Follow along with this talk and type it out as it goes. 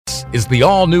is the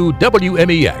all-new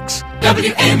WMEX.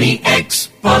 WMEX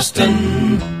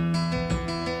Boston.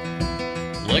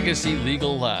 Legacy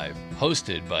Legal Live,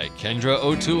 hosted by Kendra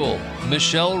O'Toole,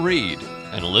 Michelle Reed,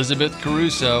 and Elizabeth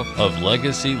Caruso of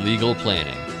Legacy Legal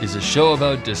Planning, is a show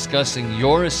about discussing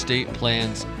your estate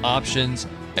plans, options,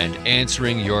 and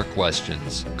answering your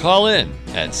questions. Call in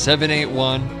at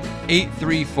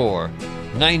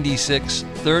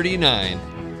 781-834-9639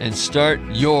 and start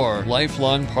your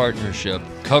lifelong partnership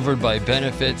covered by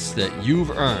benefits that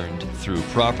you've earned through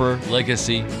proper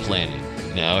legacy planning.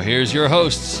 Now here's your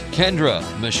hosts, Kendra,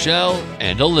 Michelle,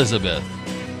 and Elizabeth.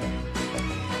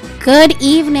 Good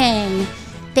evening.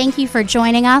 Thank you for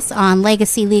joining us on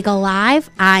Legacy Legal Live.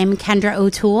 I'm Kendra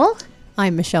O'Toole.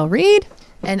 I'm Michelle Reed.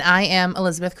 And I am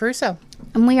Elizabeth Caruso.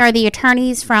 And we are the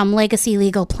attorneys from Legacy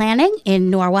Legal Planning in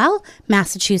Norwell,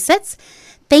 Massachusetts.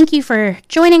 Thank you for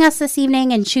joining us this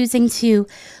evening and choosing to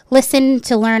listen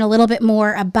to learn a little bit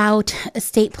more about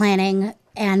estate planning.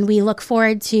 And we look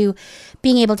forward to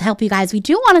being able to help you guys. We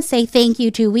do want to say thank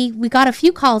you to, we got a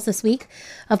few calls this week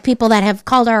of people that have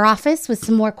called our office with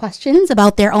some more questions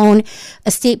about their own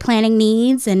estate planning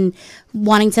needs and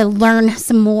wanting to learn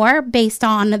some more based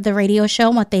on the radio show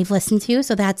and what they've listened to.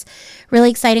 So that's really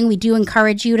exciting. We do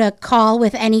encourage you to call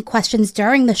with any questions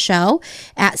during the show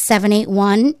at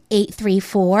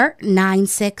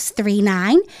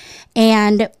 781-834-9639.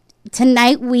 And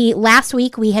last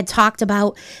week we had talked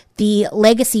about the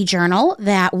Legacy Journal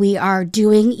that we are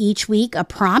doing each week, a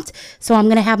prompt. So I'm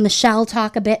going to have Michelle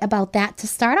talk a bit about that to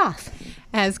start off.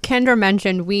 As Kendra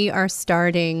mentioned, we are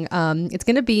starting, it's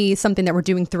going to be something that we're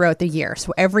doing throughout the year.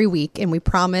 So every week, and we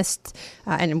promised,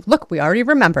 and look, we already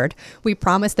remembered, we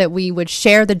promised that we would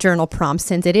share the journal prompt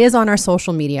since it is on our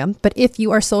social media. But if you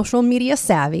are social media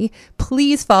savvy,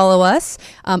 please follow us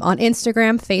on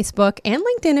Instagram, Facebook, and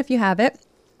LinkedIn if you have it,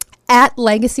 at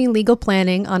Legacy Legal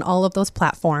Planning on all of those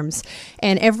platforms.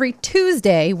 And every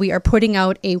Tuesday, we are putting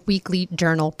out a weekly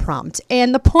journal prompt.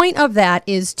 And the point of that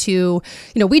is to,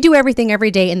 we do everything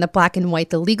every day in the black and white,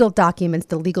 the legal documents,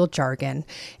 the legal jargon.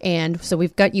 And so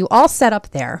we've got you all set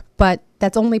up there, but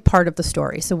that's only part of the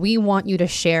story. So we want you to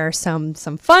share some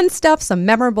fun stuff, some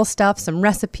memorable stuff, some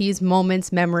recipes,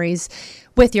 moments, memories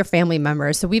with your family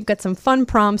members. So we've got some fun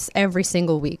prompts every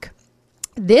single week.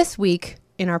 This week,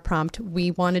 in our prompt, we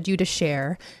wanted you to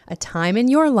share a time in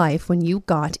your life when you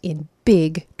got in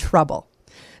big trouble.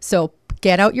 So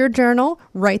get out your journal,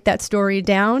 write that story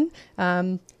down,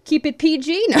 keep it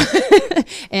PG,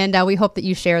 and we hope that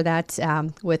you share that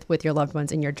with your loved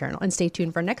ones in your journal. And stay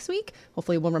tuned for next week.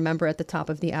 Hopefully we'll remember at the top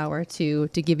of the hour to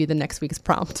give you the next week's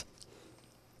prompt.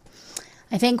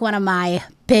 I think one of my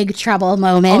big trouble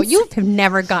moments. Oh, you have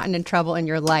never gotten in trouble in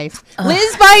your life.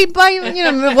 Liz,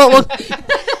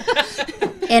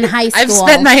 in high school. I've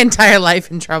spent my entire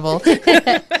life in trouble.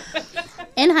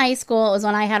 In high school, it was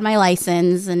when I had my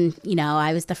license and,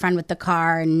 I was the friend with the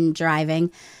car and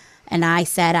driving. And I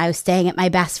said I was staying at my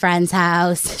best friend's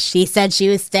house. She said she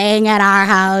was staying at our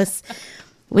house.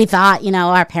 We thought,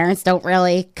 our parents don't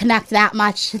really connect that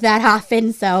much that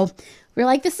often. So we were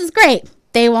like, this is great.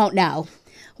 They won't know.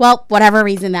 Well, whatever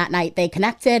reason that night they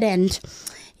connected and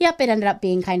yep, it ended up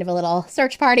being kind of a little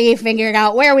search party, figuring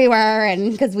out where we were,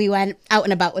 and because we went out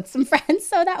and about with some friends.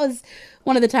 So that was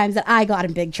one of the times that I got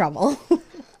in big trouble.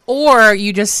 Or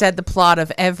you just said the plot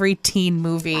of every teen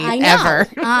movie ever.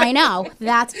 I know.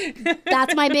 That's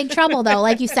my big trouble, though.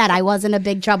 Like you said, I wasn't a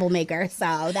big troublemaker,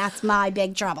 so that's my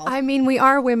big trouble. I mean, we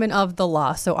are women of the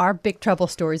law, so our big trouble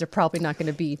stories are probably not going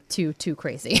to be too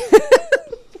crazy.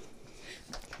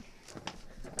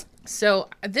 So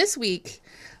this week,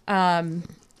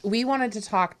 we wanted to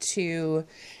talk to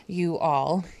you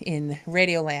all in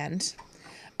Radioland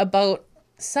about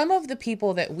some of the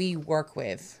people that we work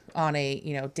with on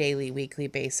a daily, weekly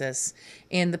basis,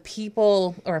 and the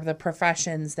people or the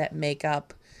professions that make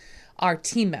up our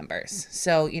team members.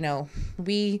 So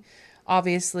we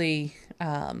obviously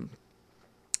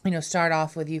start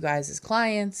off with you guys as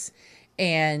clients,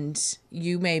 and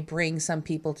you may bring some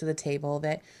people to the table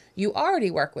that you already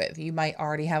work with. You might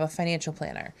already have a financial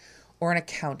planner or an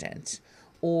accountant,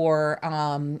 or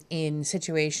in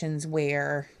situations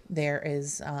where there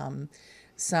is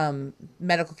some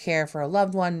medical care for a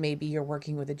loved one, maybe you're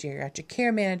working with a geriatric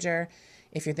care manager.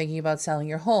 If you're thinking about selling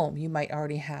your home, you might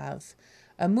already have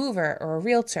a mover or a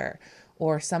realtor,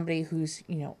 or somebody who's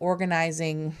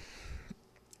organizing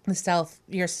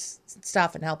your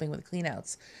stuff and helping with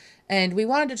cleanouts. And we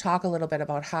wanted to talk a little bit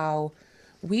about how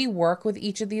we work with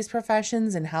each of these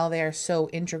professions and how they are so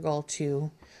integral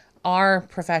to our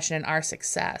profession and our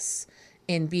success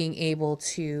in being able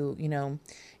to,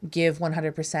 give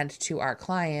 100% to our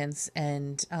clients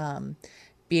and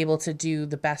be able to do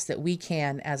the best that we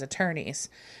can as attorneys.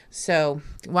 So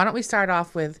why don't we start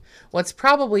off with what's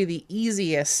probably the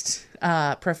easiest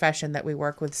profession that we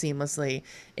work with seamlessly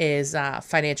is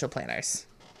financial planners.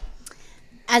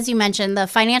 As you mentioned, the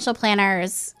financial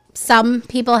planners, some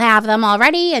people have them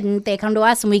already and they come to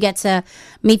us and we get to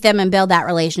meet them and build that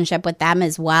relationship with them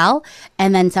as well.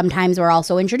 And then sometimes we're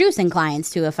also introducing clients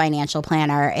to a financial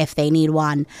planner if they need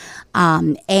one.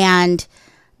 And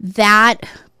that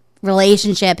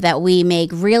relationship that we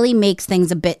make really makes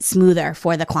things a bit smoother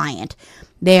for the client.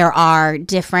 There are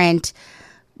different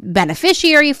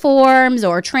beneficiary forms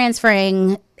or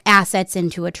transferring assets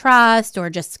into a trust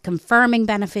or just confirming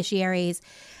beneficiaries.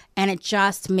 And it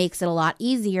just makes it a lot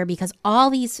easier because all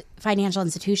these financial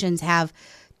institutions have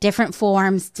different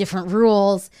forms, different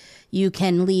rules. You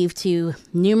can leave to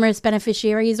numerous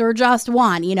beneficiaries or just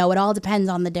one. It all depends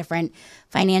on the different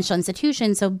financial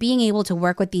institutions. So being able to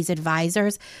work with these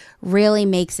advisors really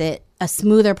makes it a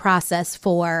smoother process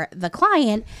for the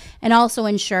client and also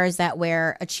ensures that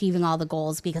we're achieving all the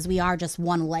goals because we are just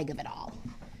one leg of it all.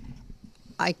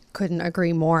 I couldn't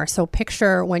agree more. So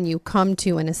picture when you come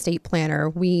to an estate planner,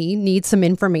 we need some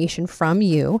information from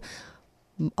you.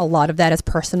 A lot of that is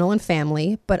personal and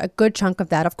family, but a good chunk of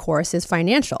that, of course, is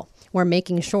financial. We're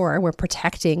making sure we're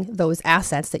protecting those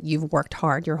assets that you've worked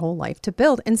hard your whole life to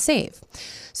build and save.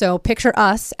 So picture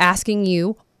us asking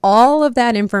you all of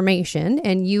that information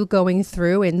and you going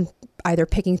through and either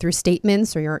picking through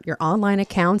statements or your online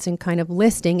accounts and kind of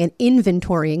listing and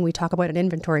inventorying. We talk about an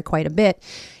inventory quite a bit,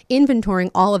 inventorying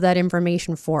all of that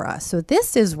information for us. So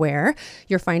this is where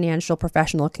your financial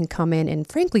professional can come in and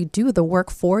frankly do the work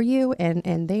for you,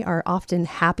 and they are often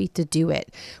happy to do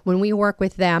it. When we work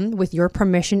with them with your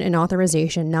permission and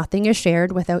authorization, nothing is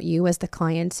shared without you as the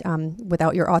client,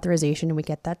 without your authorization, and we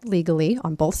get that legally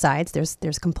on both sides.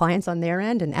 There's compliance on their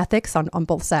end and ethics on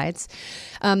both sides.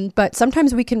 But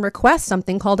sometimes we can request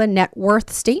something called a net worth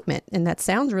statement, and that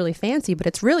sounds really fancy, but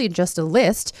it's really just a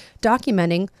list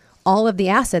documenting all of the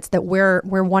assets that we're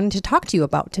wanting to talk to you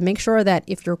about to make sure that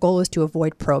if your goal is to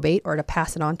avoid probate or to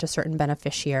pass it on to certain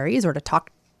beneficiaries or to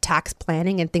talk tax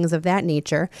planning and things of that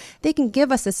nature, they can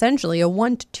give us essentially a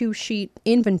 1 to 2 sheet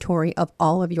inventory of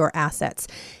all of your assets.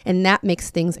 And that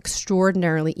makes things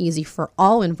extraordinarily easy for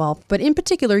all involved, but in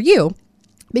particular you,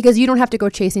 because you don't have to go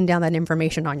chasing down that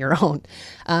information on your own.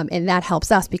 And that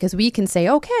helps us because we can say,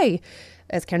 okay,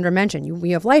 as Kendra mentioned,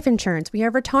 we have life insurance, we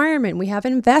have retirement, we have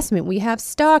investment, we have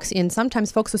stocks. And sometimes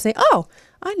folks will say, oh,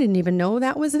 I didn't even know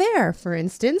that was there. For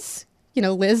instance,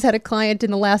 Liz had a client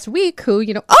in the last week who,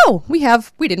 oh, we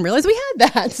didn't realize we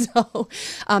had that. So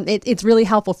it's really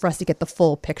helpful for us to get the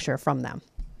full picture from them.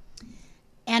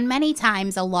 And many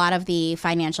times, a lot of the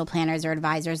financial planners or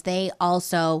advisors, they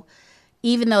also,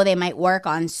 even though they might work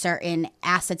on certain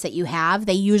assets that you have,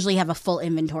 they usually have a full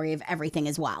inventory of everything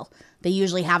as well. They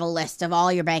usually have a list of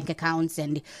all your bank accounts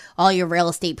and all your real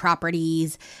estate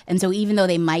properties. And so even though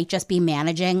they might just be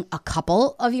managing a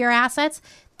couple of your assets,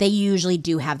 they usually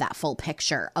do have that full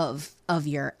picture of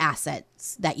your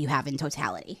assets that you have in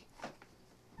totality.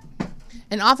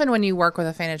 And often when you work with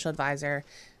a financial advisor,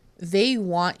 they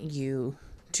want you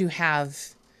to have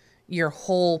your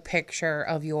whole picture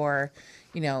of your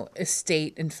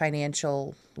estate and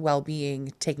financial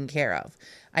well-being taken care of.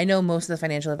 I know most of the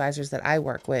financial advisors that I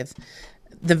work with,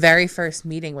 the very first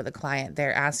meeting with a client,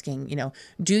 they're asking,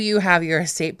 do you have your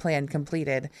estate plan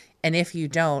completed? And if you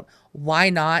don't, why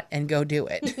not? And go do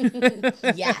it.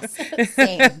 Yes,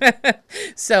 same.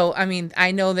 So,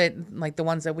 I know that like the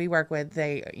ones that we work with,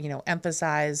 they,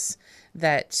 emphasize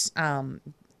that,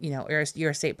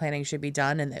 your estate planning should be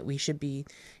done and that we should be,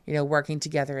 working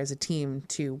together as a team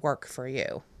to work for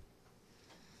you.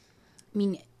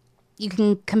 You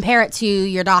can compare it to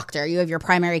your doctor. You have your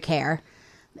primary care.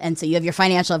 And so you have your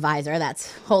financial advisor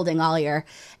that's holding all your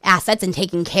assets and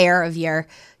taking care of your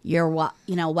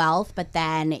wealth. But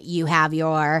then you have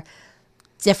your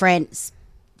different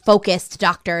focused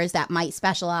doctors that might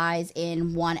specialize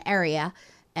in one area.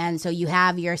 And so you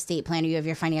have your estate planner, you have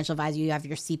your financial advisor, you have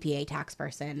your CPA tax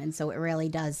person. And so it really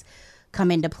does come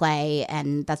into play.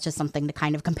 And that's just something to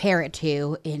kind of compare it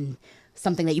to in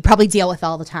something that you probably deal with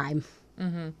all the time.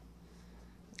 Mm-hmm.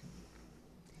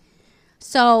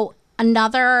 So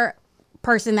another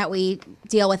person that we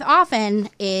deal with often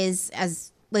is,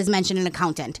 as Liz mentioned, an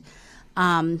accountant.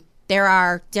 There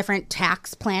are different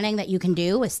tax planning that you can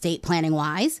do, estate planning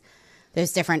wise.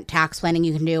 There's different tax planning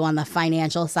you can do on the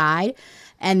financial side.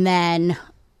 And then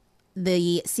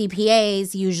the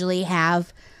CPAs usually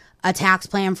have a tax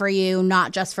plan for you,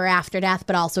 not just for after death,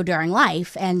 but also during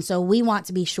life. And so we want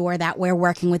to be sure that we're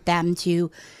working with them to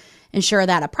ensure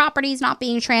that a property is not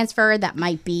being transferred that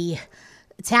might be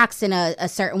taxed in a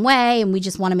certain way, and we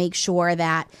just want to make sure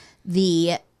that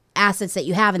the assets that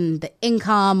you have and the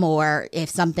income, or if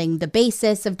something, the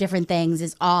basis of different things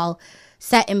is all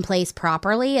set in place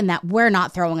properly, and that we're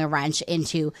not throwing a wrench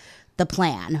into the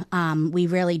plan. We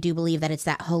really do believe that it's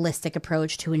that holistic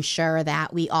approach to ensure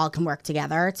that we all can work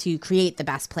together to create the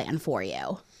best plan for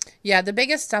you. Yeah, the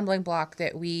biggest stumbling block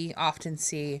that we often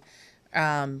see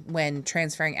when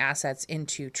transferring assets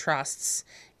into trusts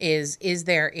is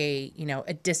there a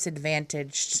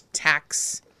disadvantaged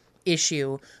tax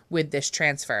issue with this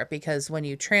transfer? Because when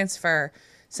you transfer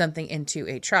something into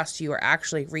a trust, you are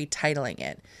actually retitling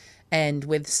it. And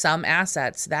with some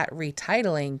assets, that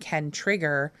retitling can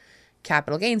trigger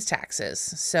capital gains taxes.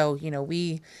 So,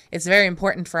 it's very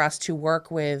important for us to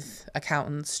work with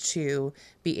accountants to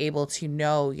be able to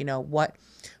know,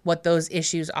 what those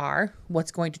issues are,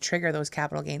 what's going to trigger those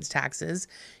capital gains taxes.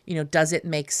 Does it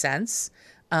make sense?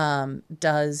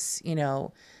 Does,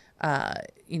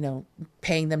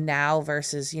 paying them now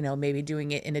versus, maybe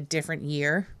doing it in a different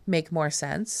year make more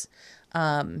sense?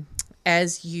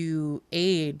 As you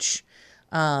age,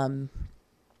 talking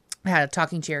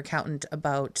to your accountant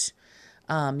about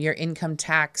your income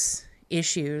tax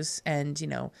issues and,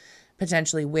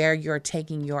 potentially where you're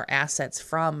taking your assets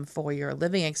from for your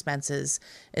living expenses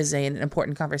is an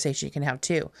important conversation you can have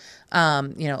too. A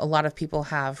lot of people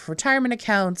have retirement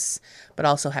accounts, but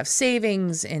also have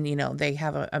savings, and, they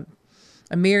have a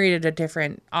myriad of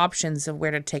different options of where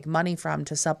to take money from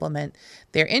to supplement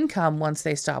their income once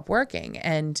they stop working.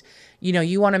 And,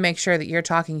 you want to make sure that you're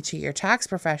talking to your tax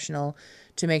professional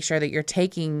to make sure that you're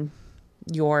taking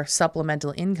your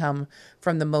supplemental income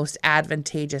from the most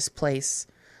advantageous place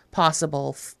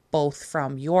possible, both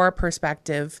from your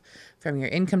perspective, from your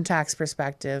income tax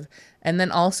perspective, and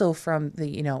then also from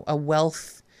the, a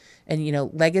wealth and,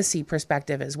 legacy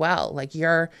perspective as well. Like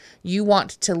you want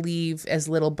to leave as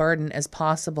little burden as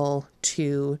possible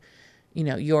to,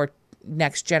 your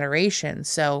next generation.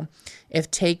 So if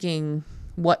taking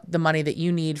what the money that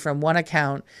you need from one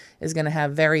account is going to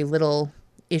have very little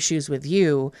issues with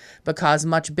you, but cause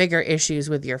much bigger issues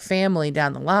with your family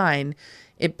down the line,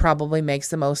 it probably makes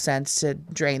the most sense to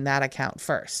drain that account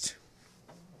first.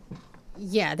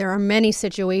 Yeah, there are many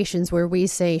situations where we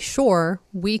say, sure,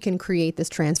 we can create this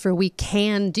transfer. We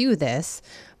can do this,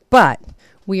 but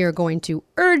we are going to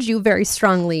urge you very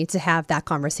strongly to have that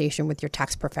conversation with your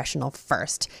tax professional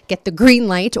first. Get the green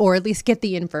light, or at least get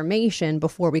the information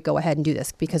before we go ahead and do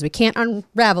this, because we can't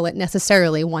unravel it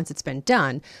necessarily once it's been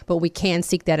done, but we can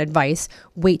seek that advice.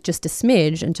 Wait just a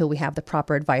smidge until we have the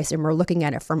proper advice and we're looking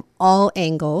at it from all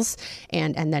angles,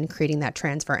 and then creating that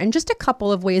transfer. And just a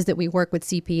couple of ways that we work with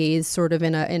CPAs, sort of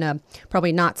in a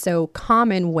probably not so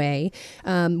common way.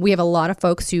 We have a lot of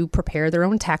folks who prepare their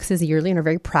own taxes yearly and are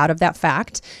very proud of that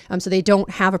fact. So they don't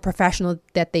have a professional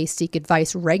that they seek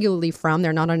advice regularly from.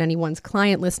 They're not on anyone's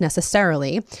client list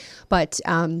necessarily, but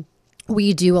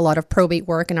we do a lot of probate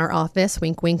work in our office,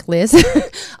 wink, wink, Liz.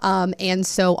 And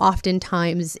so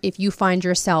oftentimes, if you find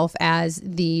yourself as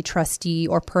the trustee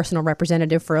or personal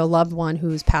representative for a loved one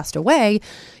who's passed away,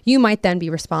 you might then be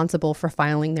responsible for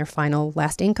filing their final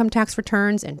last income tax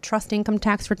returns and trust income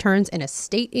tax returns and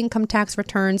estate income tax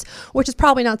returns, which is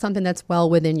probably not something that's well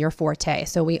within your forte.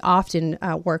 So we often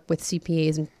work with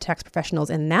CPAs and tax professionals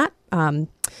in that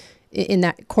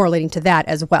correlating to that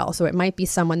as well. So it might be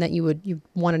someone that you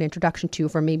want an introduction to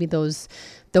for maybe those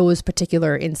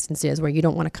particular instances where you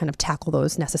don't want to kind of tackle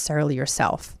those necessarily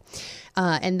yourself.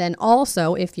 And then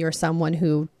also, if you're someone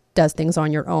who does things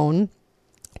on your own,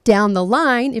 down the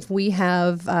line, if we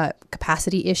have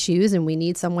capacity issues and we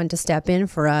need someone to step in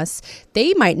for us,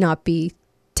 they might not be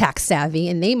tax savvy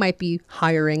and they might be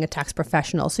hiring a tax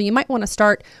professional. So you might want to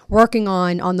start working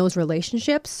on those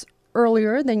relationships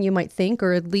earlier than you might think,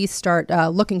 or at least start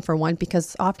looking for one,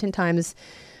 because oftentimes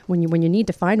when you need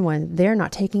to find one, they're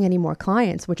not taking any more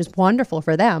clients, which is wonderful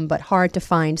for them, but hard to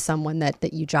find someone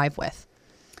that you jive with.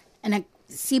 And a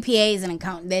CPA is an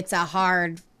accountant. It's a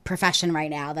hard profession right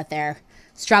now that they're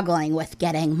struggling with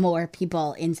getting more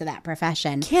people into that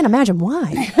profession. Can't imagine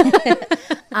why.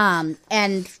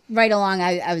 And right along,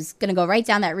 I was going to go right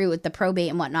down that route with the probate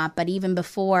and whatnot, but even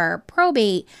before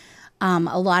probate,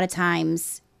 a lot of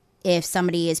times if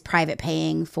somebody is private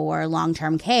paying for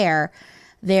long-term care,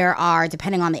 there are,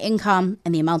 depending on the income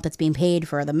and the amount that's being paid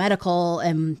for the medical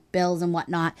and bills and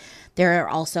whatnot, there are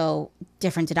also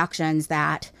different deductions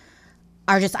that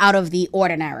are just out of the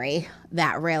ordinary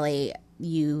that really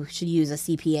you should use a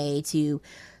CPA to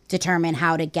determine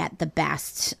how to get the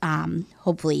best,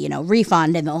 hopefully,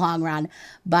 refund in the long run,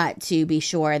 but to be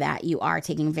sure that you are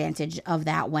taking advantage of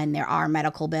that when there are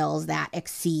medical bills that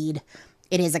exceed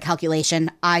it is a calculation.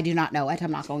 I do not know it.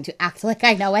 I'm not going to act like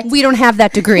I know it. We don't have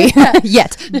that degree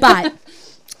yet. But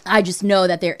I just know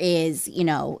that there is,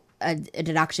 a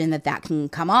deduction that can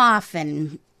come off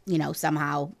and,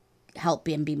 somehow help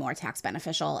and be more tax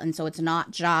beneficial. And so it's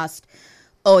not just,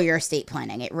 your estate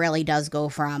planning. It really does go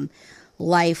from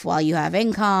life while you have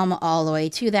income all the way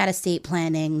to that estate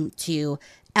planning to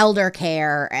elder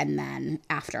care and then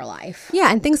afterlife.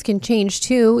 Yeah, and things can change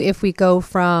too if we go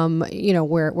from,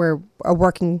 we're a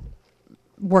working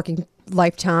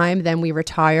lifetime, then we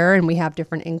retire and we have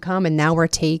different income, and now we're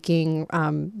taking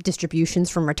distributions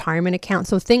from retirement accounts.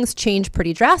 So things change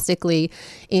pretty drastically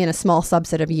in a small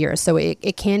subset of years. So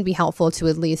it can be helpful to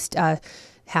at least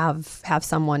have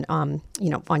someone on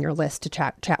your list to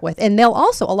chat with. And they'll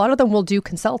also, a lot of them will do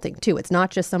consulting too. It's not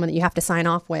just someone that you have to sign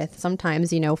off with.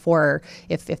 Sometimes, for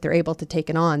if they're able to take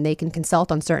it on, they can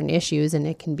consult on certain issues, and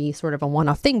it can be sort of a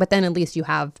one-off thing, but then at least you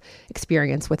have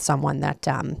experience with someone that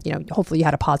hopefully you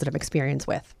had a positive experience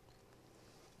with.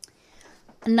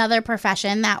 Another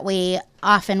profession that we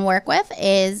often work with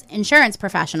is insurance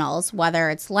professionals, whether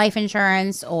it's life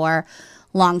insurance or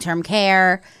long-term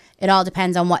care. It all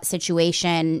depends on what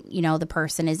situation, the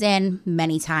person is in.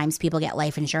 Many times people get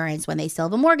life insurance when they still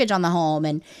have a mortgage on the home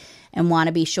and want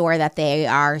to be sure that they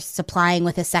are supplying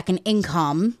with a second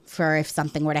income for if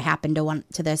something were to happen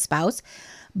to their spouse.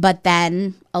 But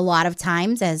then a lot of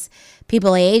times as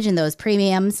people age and those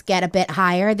premiums get a bit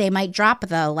higher, they might drop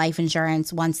the life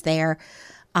insurance once their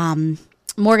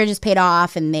mortgage is paid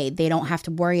off and they don't have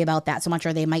to worry about that so much,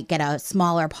 or they might get a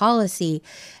smaller policy.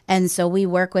 And so we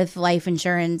work with life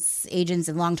insurance agents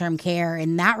and long-term care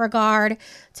in that regard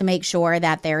to make sure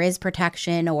that there is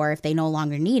protection, or if they no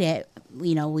longer need it,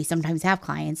 we sometimes have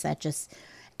clients that just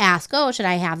ask, should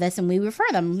I have this? And we refer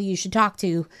them. You should talk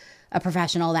to a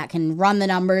professional that can run the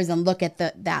numbers and look at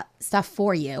that stuff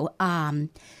for you.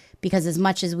 Because as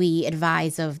much as we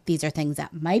advise of these are things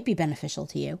that might be beneficial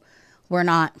to you, we're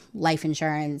not life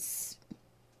insurance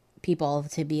people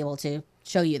to be able to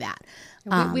show you that.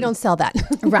 We don't sell that.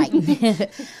 Right.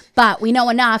 But we know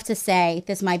enough to say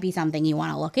this might be something you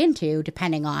want to look into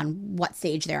depending on what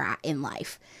stage they're at in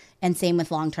life. And same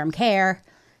with long-term care.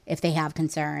 If they have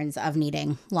concerns of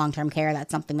needing long-term care,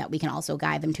 that's something that we can also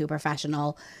guide them to a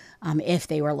professional if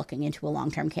they were looking into a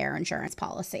long-term care insurance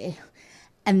policy.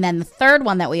 And then the third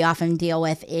one that we often deal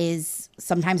with is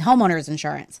sometimes homeowners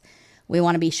insurance. We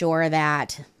want to be sure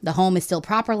that the home is still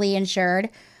properly insured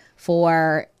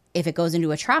for if it goes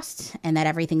into a trust and that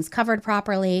everything's covered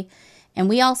properly. And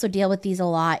we also deal with these a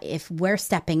lot if we're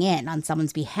stepping in on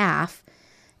someone's behalf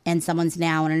and someone's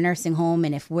now in a nursing home,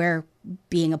 and if we're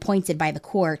being appointed by the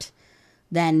court,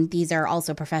 then these are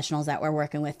also professionals that we're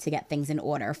working with to get things in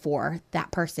order for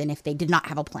that person if they did not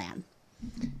have a plan.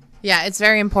 Yeah, it's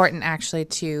very important actually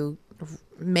to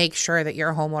make sure that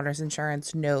your homeowner's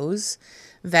insurance knows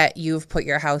that you've put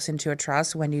your house into a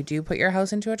trust when you do put your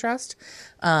house into a trust.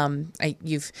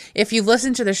 If you've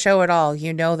listened to the show at all,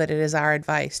 you know that it is our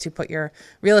advice to put your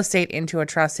real estate into a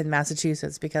trust in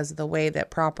Massachusetts because of the way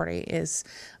that property is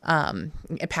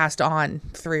passed on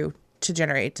through to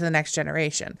the next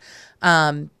generation.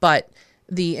 But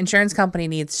the insurance company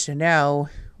needs to know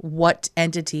what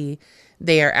entity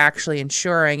they are actually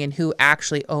insuring and who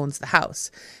actually owns the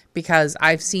house. Because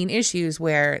I've seen issues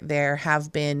where there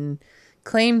have been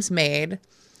claims made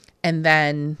and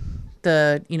then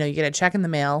you get a check in the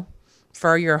mail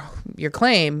for your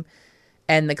claim,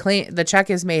 and the check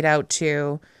is made out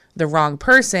to the wrong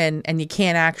person, and you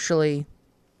can't actually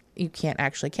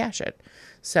cash it.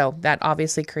 So that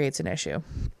obviously creates an issue.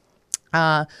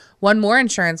 One more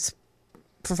insurance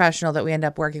professional that we end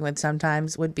up working with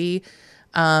sometimes would be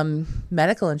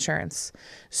medical insurance.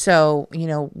 So,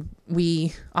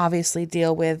 we obviously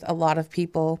deal with a lot of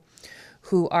people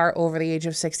who are over the age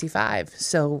of 65.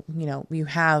 So, you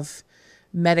have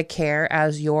Medicare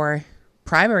as your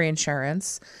primary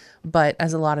insurance, but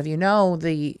as a lot of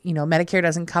Medicare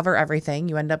doesn't cover everything.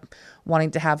 You end up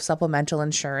wanting to have supplemental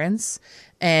insurance,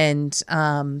 and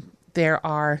there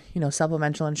are,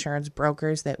 supplemental insurance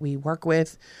brokers that we work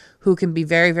with who can be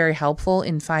very, very helpful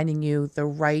in finding you the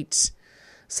right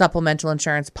supplemental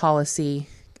insurance policy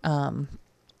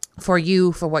for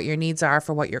you, for what your needs are,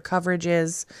 for what your coverage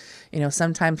is.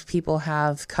 Sometimes people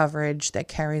have coverage that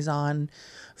carries on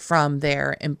from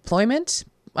their employment,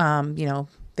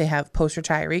 They have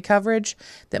post-retiree coverage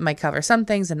that might cover some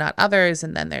things and not others.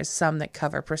 And then there's some that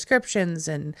cover prescriptions.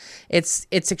 And it's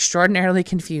extraordinarily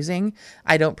confusing.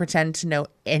 I don't pretend to know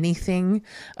anything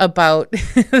about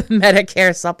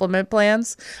Medicare supplement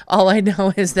plans. All I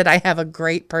know is that I have a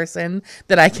great person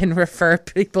that I can refer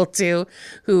people to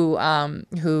who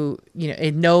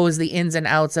it knows the ins and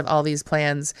outs of all these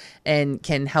plans and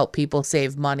can help people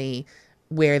save money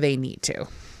where they need to.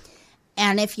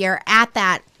 And if you're at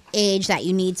that age that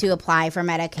you need to apply for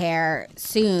Medicare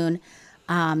soon,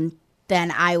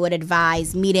 then I would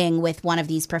advise meeting with one of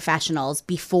these professionals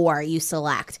before you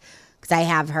select, because I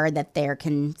have heard that there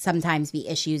can sometimes be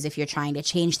issues if you're trying to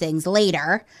change things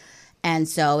later. And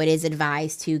so it is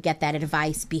advised to get that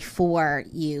advice before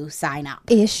you sign up.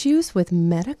 Issues with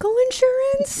medical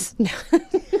insurance?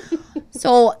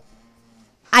 So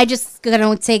I just going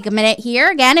to take a minute here.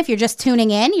 Again, if you're just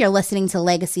tuning in, you're listening to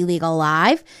Legacy Legal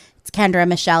Live. It's Kendra,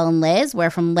 Michelle, and Liz.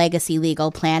 We're from Legacy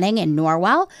Legal Planning in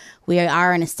Norwell. We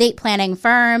are an estate planning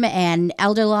firm and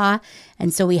elder law,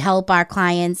 and so we help our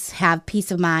clients have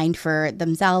peace of mind for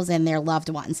themselves and their loved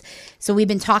ones. So we've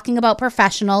been talking about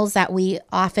professionals that we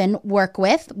often work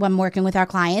with when working with our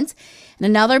clients. And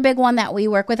another big one that we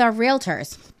work with are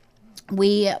realtors.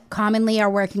 We commonly are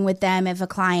working with them if a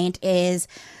client is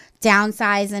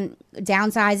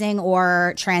downsizing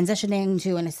or transitioning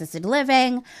to an assisted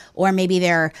living, or maybe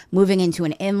they're moving into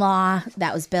an in-law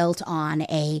that was built on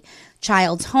a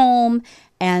child's home.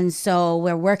 And so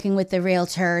we're working with the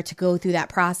realtor to go through that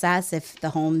process. If the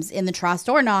home's in the trust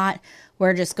or not,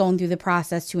 we're just going through the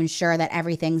process to ensure that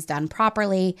everything's done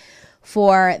properly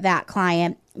for that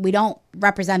client. We don't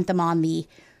represent them on the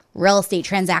real estate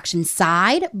transaction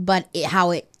side, but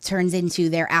how it turns into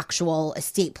their actual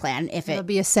estate plan. If It'll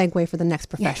be a segue for the next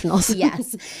professionals.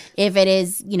 Yes. If it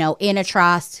is, in a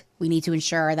trust, we need to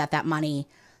ensure that that money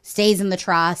stays in the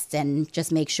trust and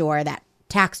just make sure that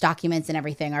tax documents and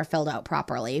everything are filled out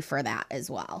properly for that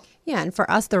as well. Yeah, and for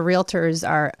us, the realtors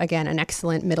are, again, an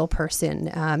excellent middle person.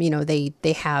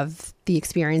 They have the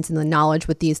experience and the knowledge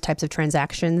with these types of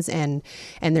transactions, and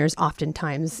there's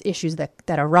oftentimes issues that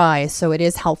arise. So it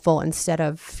is helpful instead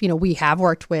of, we have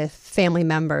worked with family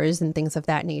members and things of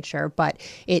that nature, but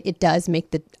it does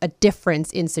make a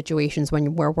difference in situations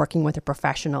when we're working with a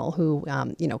professional who,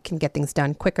 can get things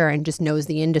done quicker and just knows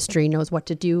the industry, knows what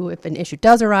to do if an issue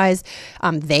does arise.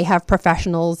 They have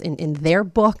professionals in their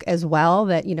book as well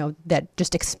that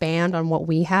just expand on what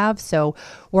we have. So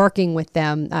working with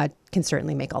them can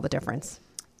certainly make all the difference.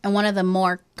 And one of the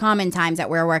more common times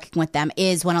that we're working with them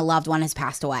is when a loved one has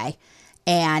passed away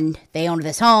and they owned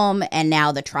this home, and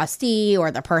now the trustee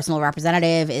or the personal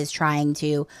representative is trying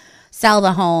to sell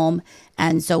the home.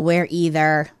 And so we're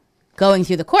either going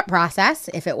through the court process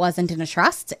if it wasn't in a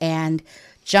trust and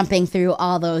jumping through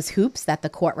all those hoops that the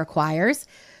court requires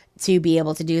to be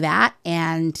able to do that,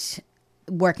 and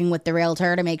working with the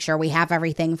realtor to make sure we have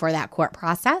everything for that court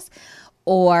process,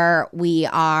 or we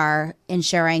are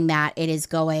ensuring that it is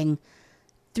going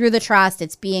through the trust,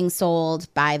 it's being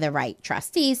sold by the right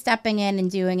trustee stepping in and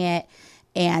doing it.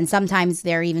 And sometimes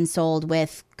they're even sold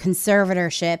with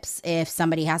conservatorships if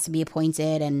somebody has to be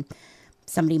appointed and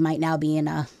somebody might now be in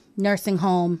a nursing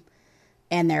home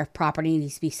and their property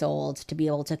needs to be sold to be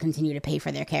able to continue to pay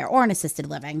for their care, or an assisted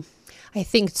living. I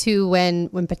think too, when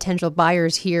potential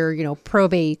buyers hear,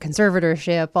 probate,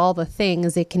 conservatorship, all the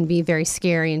things, it can be very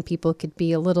scary, and people could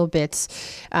be a little bit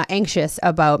anxious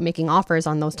about making offers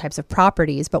on those types of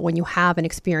properties. But when you have an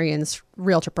experienced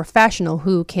realtor professional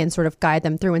who can sort of guide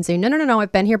them through and say, no,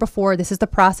 I've been here before. This is the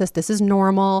process. This is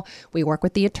normal. We work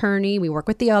with the attorney. We work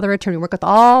with the other attorney. We work with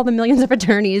all the millions of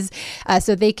attorneys.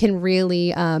 So they can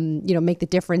really, make the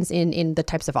difference in the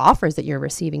types of offers that you're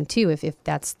receiving too, if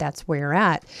that's where you're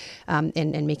at.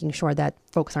 And making sure that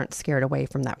folks aren't scared away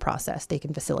from that process. They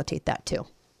can facilitate that too.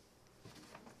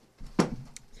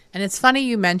 And it's funny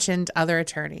you mentioned other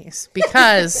attorneys,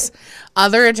 because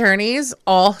other attorneys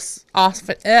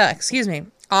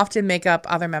often make up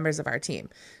other members of our team.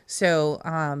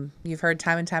 So you've heard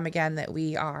time and time again that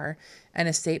we are an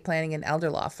estate planning and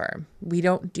elder law firm. We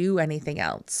don't do anything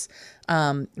else.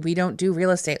 We don't do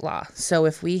real estate law. So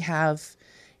if we have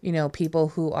people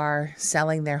who are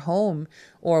selling their home,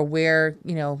 or we're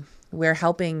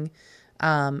helping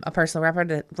a personal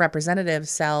representative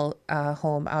sell a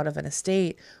home out of an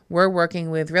estate, we're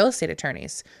working with real estate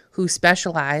attorneys who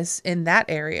specialize in that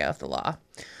area of the law.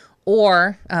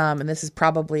 Or, and this is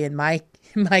probably in my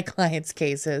clients'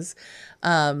 cases,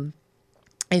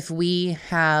 if we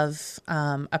have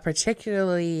a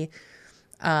particularly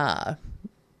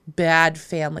bad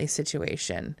family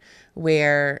situation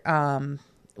where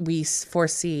we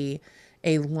foresee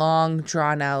a long,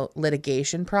 drawn-out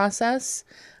litigation process,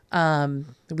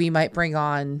 we might bring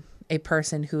on a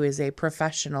person who is a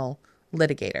professional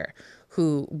litigator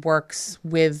who works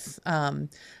with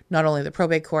not only the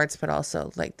probate courts, but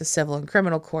also like the civil and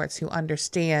criminal courts, who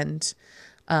understand,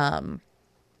 the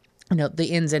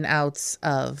ins and outs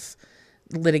of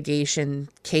litigation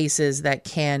cases that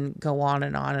can go on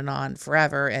and on and on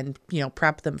forever, and,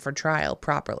 prep them for trial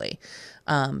properly.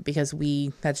 Because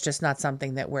that's just not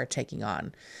something that we're taking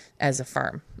on as a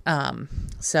firm.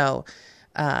 So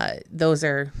those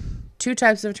are two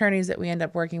types of attorneys that we end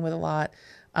up working with a lot.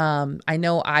 I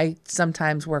know I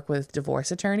sometimes work with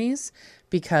divorce attorneys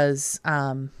because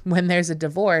when there's a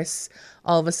divorce,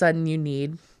 all of a sudden you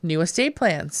need new estate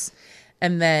plans.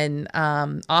 And then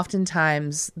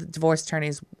oftentimes the divorce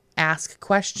attorneys ask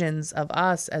questions of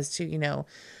us as to,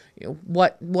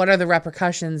 what are the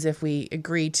repercussions if we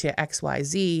agree to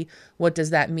XYZ? What does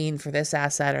that mean for this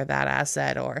asset or that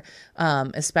asset? Or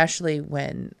especially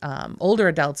when older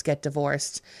adults get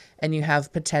divorced and you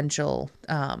have potential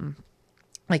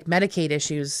like Medicaid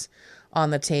issues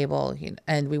on the table,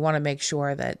 and we want to make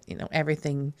sure that,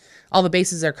 everything, all the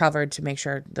bases are covered to make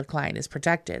sure the client is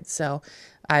protected. So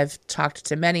I've talked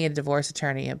to many a divorce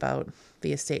attorney about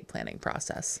the estate planning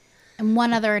process. And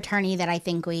one other attorney that I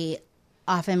think we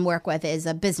often work with is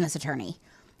a business attorney.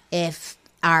 If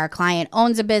our client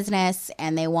owns a business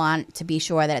and they want to be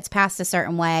sure that it's passed a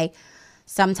certain way,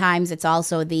 sometimes it's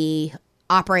also the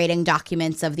operating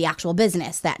documents of the actual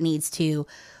business that needs to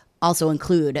also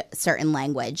include certain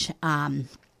language.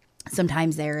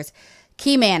 Sometimes there's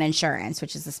key man insurance,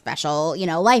 which is a special,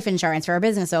 life insurance for a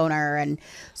business owner. And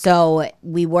so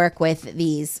we work with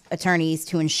these attorneys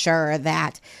to ensure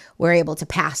that we're able to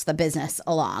pass the business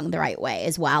along the right way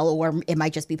as well. Or it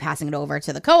might just be passing it over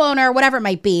to the co-owner, whatever it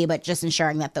might be, but just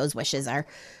ensuring that those wishes are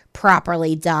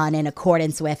properly done in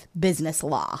accordance with business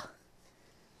law.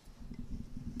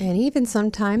 And even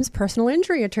sometimes personal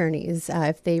injury attorneys,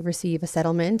 if they receive a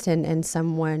settlement and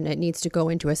someone needs to go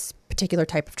into a particular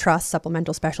type of trust,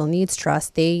 supplemental special needs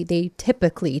trust, they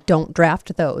typically don't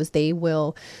draft those. They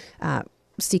will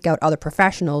seek out other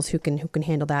professionals who can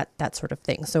handle that sort of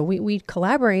thing. So we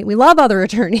collaborate. We love other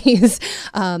attorneys,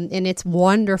 and it's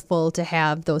wonderful to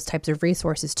have those types of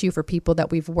resources too for people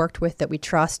that we've worked with, that we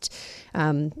trust.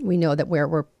 We know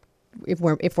that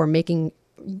if we're making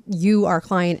you, our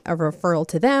client, a referral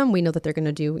to them, we know that they're going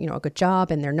to do, a good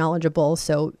job and they're knowledgeable.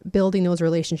 So building those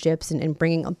relationships and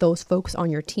bringing those folks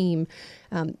on your team,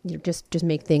 just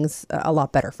make things a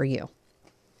lot better for you.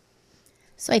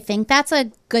 So I think that's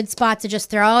a good spot to just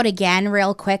throw out again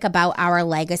real quick about our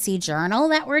legacy journal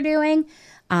that we're doing.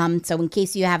 So in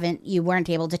case you weren't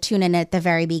able to tune in at the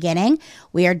very beginning,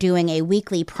 we are doing a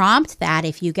weekly prompt that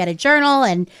if you get a journal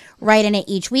and write in it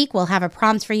each week, we'll have a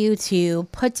prompt for you to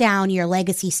put down your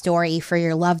legacy story for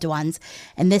your loved ones.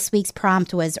 And this week's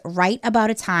prompt was write about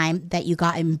a time that you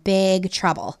got in big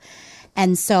trouble.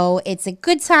 And so it's a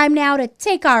good time now to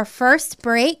take our first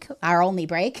break, our only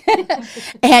break.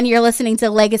 And you're listening to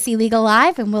Legacy Legal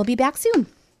Live, and we'll be back soon.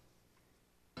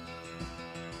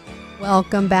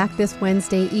 Welcome back this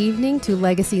Wednesday evening to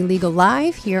Legacy Legal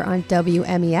Live here on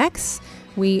WMEX.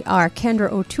 We are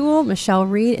Kendra O'Toole, Michelle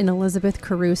Reed, and Elizabeth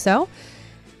Caruso.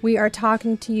 We are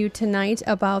talking to you tonight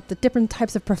about the different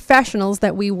types of professionals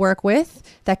that we work with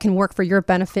that can work for your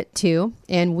benefit too.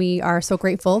 And we are so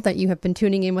grateful that you have been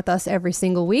tuning in with us every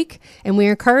single week. And we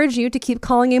encourage you to keep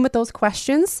calling in with those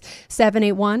questions,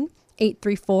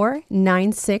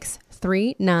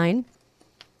 781-834-9639.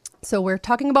 So we're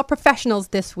talking about professionals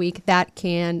this week that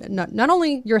can, not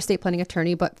only your estate planning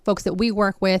attorney, but folks that we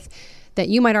work with that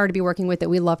you might already be working with that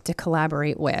we love to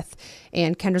collaborate with.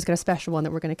 And Kendra's got a special one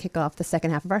that we're going to kick off the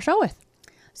second half of our show with.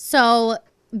 So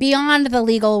beyond the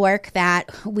legal work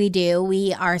that we do,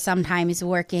 we are sometimes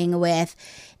working with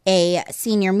a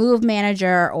senior move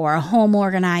manager or a home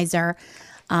organizer.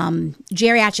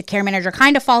 Geriatric care manager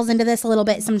kind of falls into this a little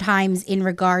bit sometimes in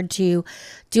regard to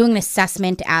doing an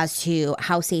assessment as to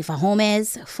how safe a home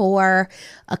is for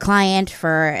a client,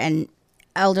 for an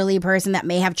elderly person that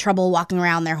may have trouble walking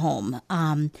around their home.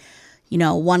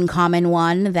 One common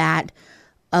one that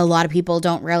a lot of people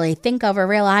don't really think of or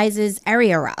realize is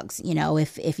area rugs.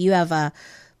 If you have a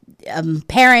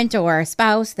parent or a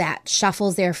spouse that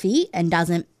shuffles their feet and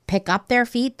doesn't pick up their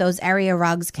feet, those area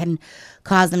rugs can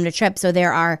cause them to trip. So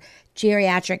there are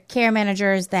geriatric care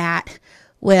managers that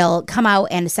will come out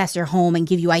and assess your home and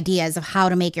give you ideas of how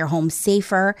to make your home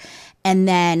safer. And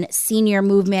then senior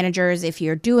move managers, if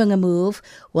you're doing a move,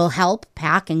 will help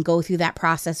pack and go through that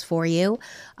process for you.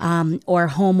 Or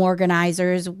home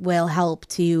organizers will help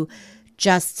to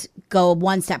just go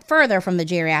one step further from the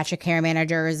geriatric care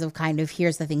managers of kind of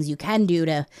here's the things you can do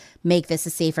to make this a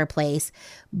safer place,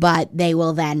 but they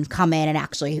will then come in and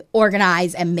actually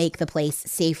organize and make the place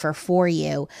safer for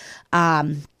you.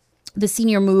 The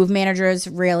senior move managers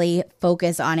really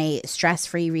focus on a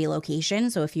stress-free relocation.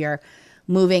 So if you're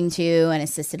moving to an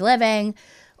assisted living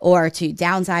or to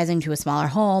downsizing to a smaller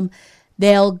home,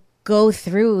 they'll go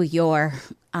through your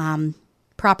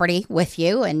property with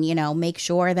you and, make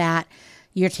sure that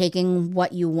you're taking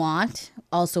what you want,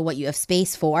 also what you have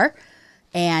space for,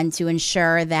 and to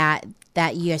ensure that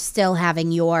you're still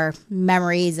having your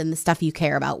memories and the stuff you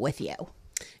care about with you.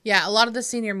 Yeah, a lot of the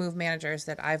senior move managers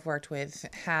that I've worked with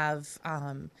have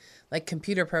like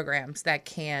computer programs that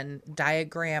can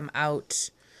diagram out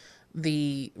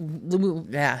the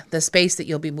space that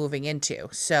you'll be moving into.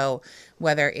 So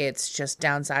whether it's just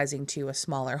downsizing to a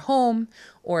smaller home,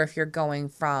 or if you're going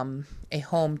from a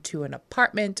home to an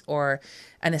apartment or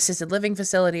an assisted living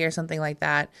facility or something like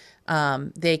that,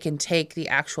 they can take the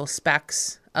actual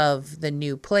specs of the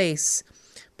new place,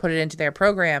 put it into their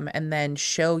program, and then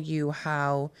show you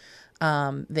how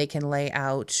they can lay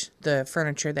out the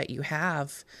furniture that you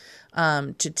have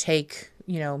to take,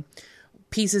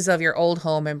 pieces of your old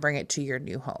home and bring it to your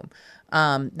new home.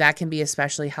 That can be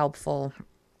especially helpful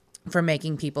for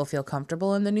making people feel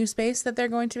comfortable in the new space that they're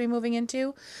going to be moving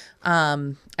into.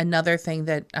 Another thing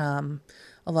that a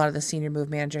lot of the senior move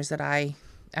managers that I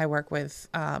work with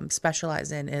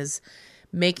specialize in is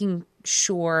making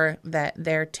sure that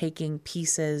they're taking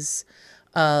pieces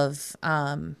of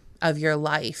your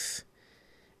life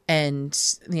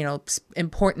and,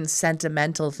 important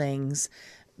sentimental things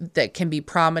that can be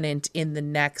prominent in the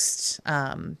next,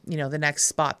 the next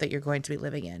spot that you're going to be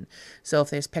living in. So if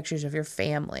there's pictures of your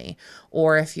family,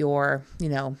 or if you're,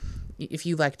 if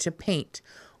you like to paint,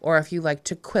 or if you like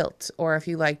to quilt, or if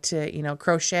you like to,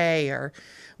 crochet, or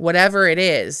whatever it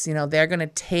is, they're going to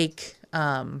take,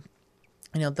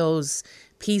 those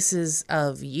pieces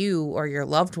of you or your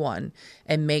loved one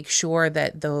and make sure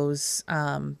that those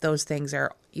things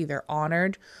are either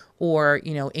honored or,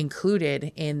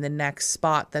 included in the next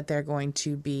spot that they're going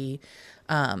to be,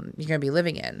 you're going to be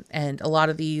living in. And a lot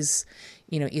of these,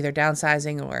 either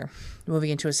downsizing or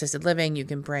moving into assisted living, you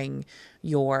can bring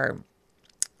your,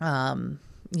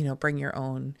 bring your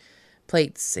own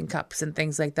plates and cups and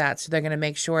things like that. So they're going to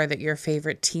make sure that your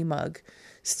favorite tea mug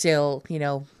still,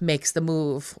 makes the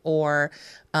move, or,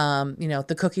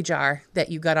 the cookie jar that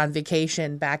you got on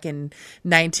vacation back in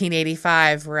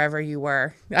 1985, wherever you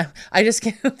were. I just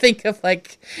can't think of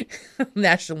like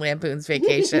National Lampoon's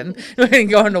Vacation,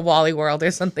 going to Wally World or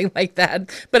something like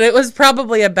that. But it was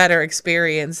probably a better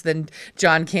experience than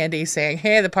John Candy saying,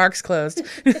 "Hey, the park's closed."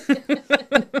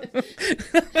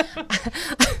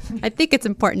 I think it's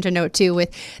important to note too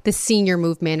with the senior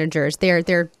move managers, they're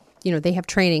they have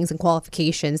trainings and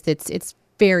qualifications. It's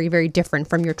very, very different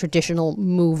from your traditional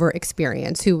mover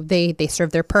experience, who they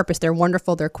serve their purpose. They're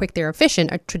wonderful, they're quick, they're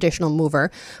efficient, a traditional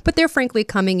mover, but they're frankly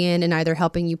coming in and either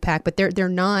helping you pack, but they're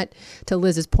not, to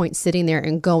Liz's point, sitting there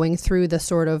and going through the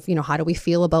sort of, how do we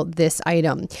feel about this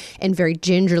item, and very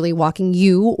gingerly walking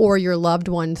you or your loved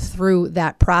one through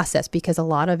that process, because a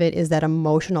lot of it is that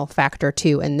emotional factor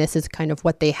too. And this is kind of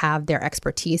what they have their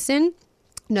expertise in.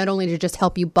 Not only to just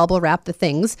help you bubble wrap the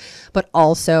things, but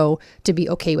also to be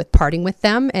okay with parting with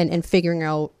them and figuring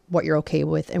out what you're okay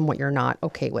with and what you're not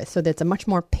okay with. So that's a much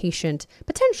more patient,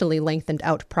 potentially lengthened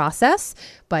out process,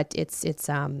 but it's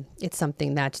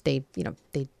something that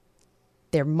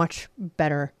they're much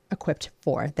better equipped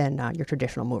for than your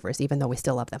traditional movers, even though we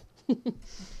still love them.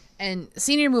 And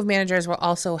senior move managers will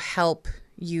also help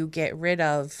you get rid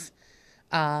of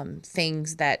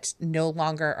things that no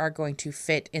longer are going to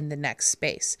fit in the next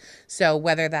space. So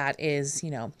whether that is,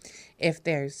 if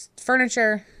there's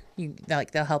furniture,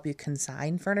 they'll help you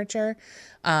consign furniture.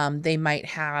 They might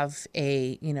have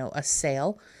a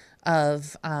sale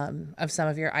of some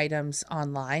of your items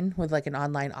online with like an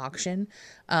online auction,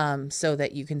 so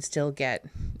that you can still get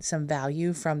some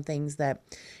value from things that,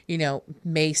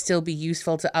 may still be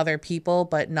useful to other people,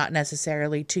 but not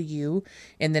necessarily to you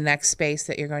in the next space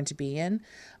that you're going to be in.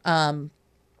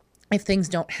 If things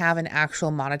don't have an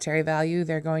actual monetary value,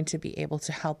 they're going to be able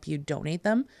to help you donate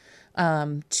them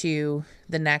to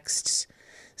the next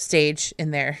stage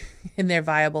in their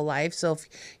viable life. So if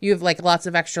you have like lots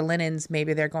of extra linens,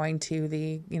 maybe they're going to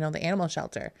the the animal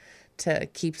shelter to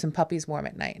keep some puppies warm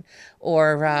at night,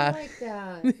 or I like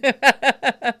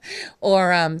that.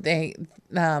 Or they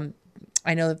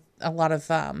I know a lot of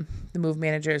the move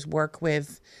managers work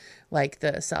with like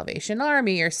the Salvation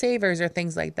Army or Savers or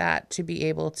things like that to be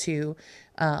able to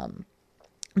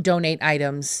donate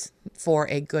items for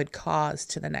a good cause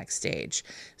to the next stage.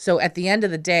 So at the end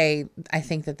of the day, I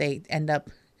think that they end up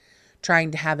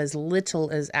trying to have as little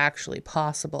as actually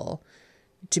possible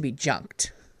to be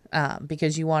junked,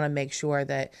 because you want to make sure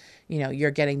that,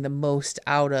 you're getting the most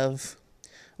out of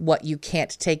what you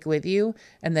can't take with you,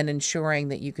 and then ensuring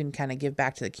that you can kind of give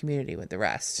back to the community with the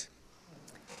rest.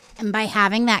 And by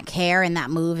having that care and that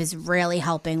move is really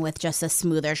helping with just a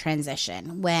smoother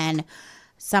transition. When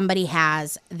somebody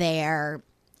has their,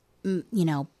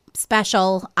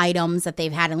 special items that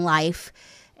they've had in life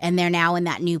and they're now in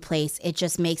that new place, it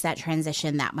just makes that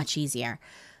transition that much easier.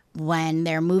 When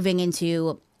they're moving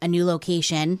into a new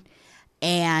location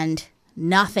and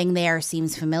nothing there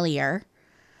seems familiar,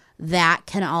 that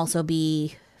can also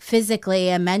be physically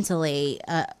and mentally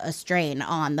a strain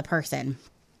on the person.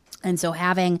 And so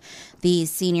having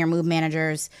these senior move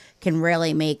managers can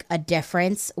really make a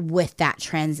difference with that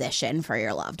transition for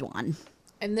your loved one.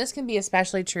 And this can be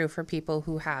especially true for people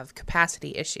who have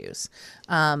capacity issues.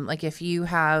 Like if you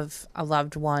have a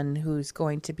loved one who's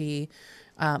going to be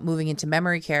moving into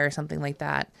memory care or something like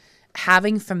that,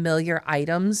 having familiar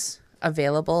items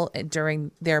available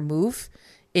during their move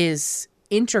is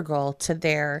integral to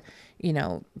their,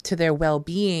 to their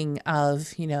well-being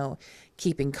of,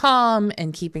 keeping calm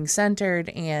and keeping centered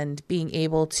and being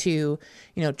able to,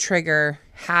 trigger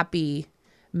happy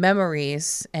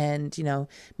memories and,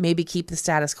 maybe keep the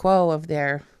status quo of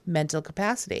their mental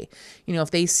capacity.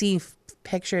 If they see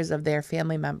pictures of their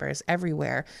family members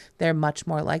everywhere, they're much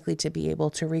more likely to be able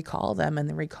to recall them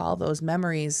and recall those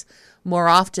memories more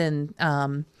often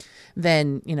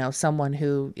than, someone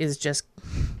who is just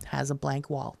has a blank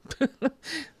wall.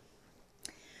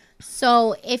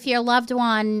 So if your loved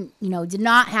one, did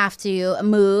not have to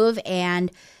move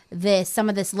and some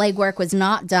of this legwork was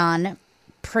not done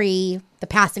pre the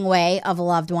passing away of a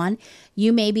loved one,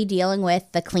 you may be dealing with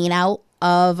the clean out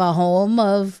of a home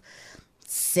of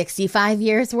 65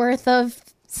 years worth of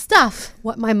stuff.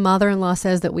 What my mother-in-law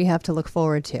says that we have to look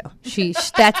forward to.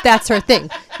 That's her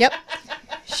thing. Yep.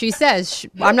 She says,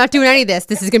 I'm not doing any of this.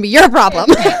 This is going to be your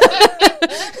problem.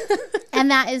 And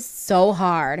that is so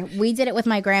hard. We did it with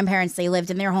my grandparents. They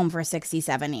lived in their home for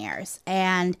 67 years.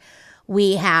 And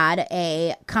we had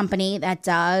a company that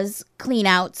does clean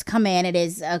outs come in. It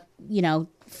is a,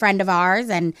 friend of ours,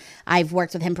 and I've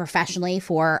worked with him professionally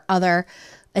for other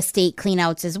estate clean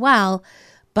outs as well.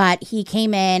 But he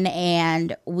came in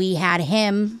and we had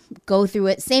him go through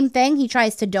it. Same thing. He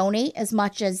tries to donate as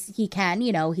much as he can.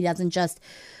 He doesn't just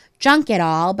junk it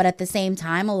all. But at the same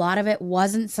time, a lot of it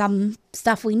wasn't some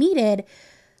stuff we needed.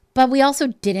 But we also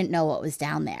didn't know what was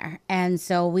down there. And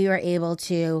so we were able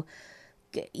to,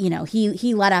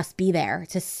 he let us be there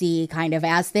to see kind of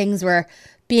as things were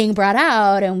being brought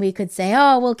out. And we could say,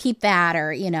 oh, we'll keep that.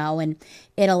 Or, and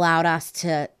it allowed us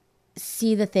to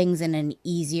see the things in an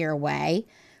easier way,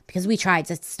 because we tried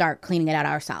to start cleaning it out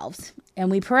ourselves.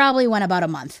 And we probably went about a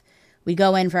month. We'd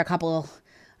go in for a couple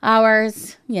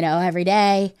hours, every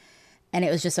day. And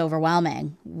it was just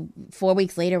overwhelming. 4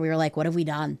 weeks later, we were like, what have we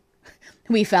done?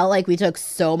 We felt like we took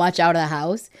so much out of the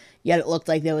house, yet it looked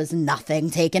like there was nothing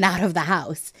taken out of the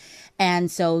house.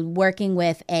 And so working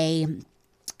with a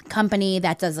company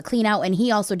that does a clean out, and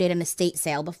he also did an estate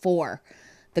sale before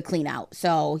the clean out.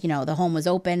 So, the home was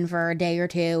open for a day or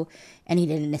two and he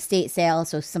did an estate sale.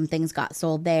 So some things got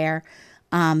sold there.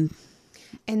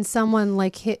 And someone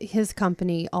like his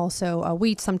company also,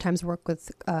 we sometimes work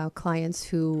with clients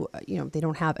who, they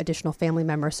don't have additional family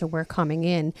members. So we're coming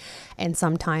in, and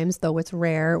sometimes, though it's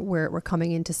rare, we're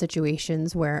coming into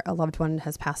situations where a loved one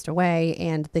has passed away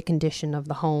and the condition of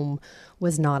the home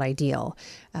was not ideal.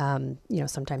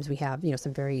 Sometimes we have,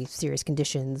 some very serious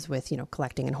conditions with,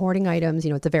 collecting and hoarding items.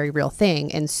 It's a very real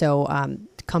thing. And so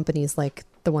companies like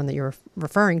the one that you're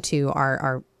referring to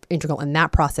are integral in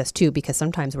that process too, because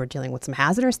sometimes we're dealing with some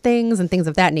hazardous things and things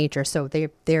of that nature. So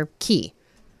they're key.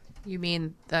 You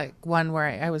mean the one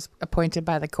where I was appointed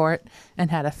by the court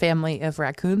and had a family of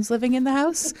raccoons living in the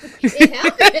house? It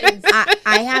happens.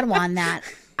 I had one that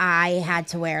I had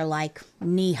to wear like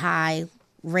knee-high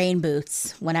rain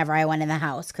boots whenever I went in the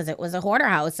house because it was a hoarder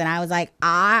house. And I was like,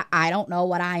 I don't know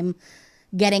what I'm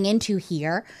getting into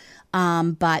here.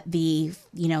 But the,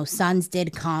 sons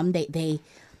did come. They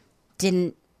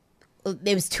didn't.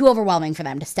 It was too overwhelming for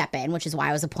them to step in, which is why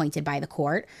I was appointed by the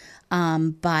court.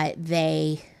 But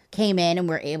they came in and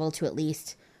were able to, at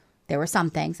least, there were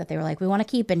some things that they were like, we want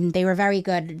to keep. And they were very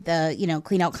good. The,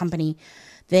 clean out company,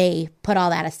 they put all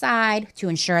that aside to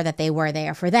ensure that they were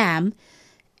there for them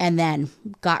and then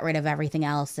got rid of everything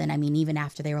else. And I mean, even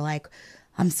after they were like,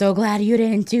 I'm so glad you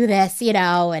didn't do this,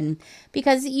 and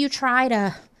because you try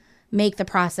to make the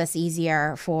process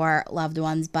easier for loved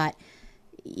ones, but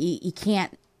you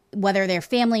can't, whether they're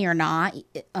family or not,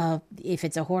 if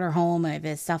it's a hoarder home, if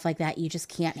it's stuff like that, you just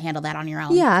can't handle that on your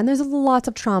own. Yeah, and there's lots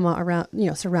of trauma around,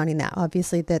 surrounding that.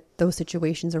 Obviously, that those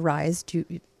situations arise due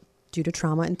to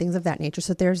trauma and things of that nature.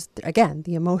 So there's, again,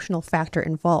 the emotional factor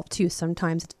involved too.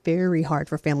 Sometimes it's very hard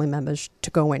for family members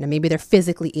to go in, and maybe they're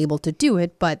physically able to do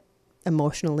it, but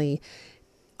emotionally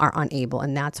are unable.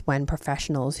 And that's when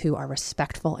professionals who are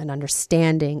respectful and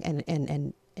understanding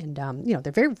and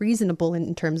they're very reasonable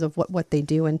in terms of what they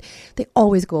do, and they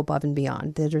always go above and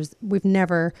beyond. We've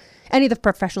never, any of the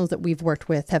professionals that we've worked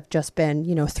with have just been,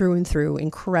 through and through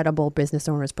incredible business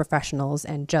owners, professionals,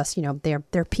 and just,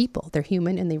 they're people, they're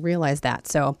human, and they realize that.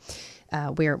 So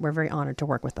we're very honored to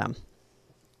work with them.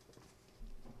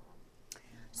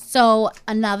 So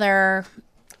another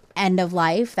end of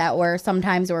life that we're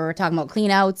talking about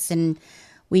clean outs, and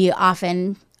we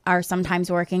often are sometimes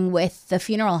working with the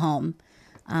funeral home.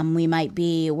 We might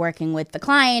be working with the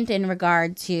client in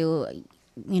regard to,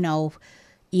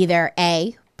 either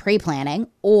A, pre-planning,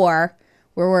 or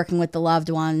we're working with the loved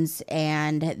ones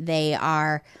and they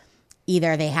are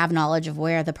either they have knowledge of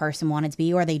where the person wanted to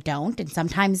be or they don't. And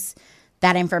sometimes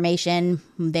that information,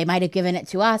 they might have given it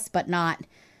to us, but not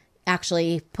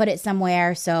actually put it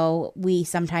somewhere. So we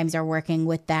sometimes are working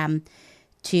with them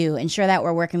to ensure that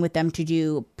we're working with them to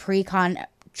do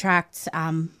pre-contracts,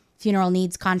 funeral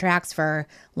needs contracts for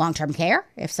long-term care.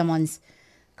 If someone's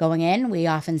going in, we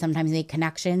often sometimes make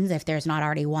connections if there's not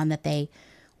already one that they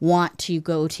want to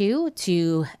go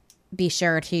to be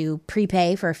sure to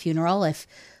prepay for a funeral if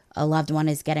a loved one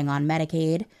is getting on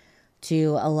Medicaid,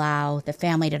 to allow the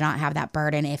family to not have that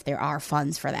burden if there are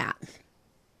funds for that.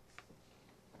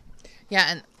 Yeah,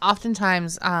 and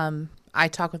oftentimes I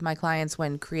talk with my clients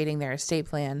when creating their estate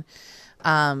plan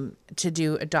to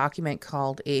do a document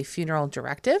called a funeral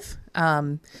directive,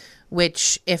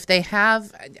 which if they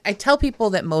have, I tell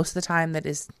people that most of the time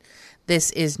this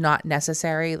is not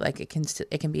necessary. Like it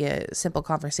can be a simple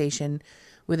conversation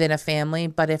within a family.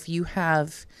 But if you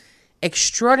have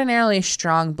extraordinarily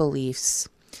strong beliefs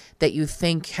that you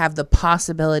think have the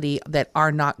possibility that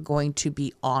are not going to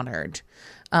be honored,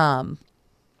 that,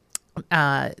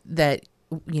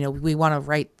 we want to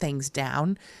write things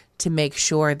down to make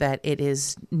sure that it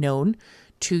is known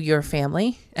to your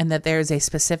family and that there's a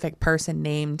specific person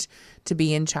named to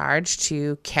be in charge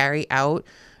to carry out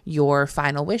your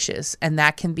final wishes. And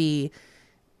that can be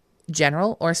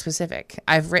general or specific.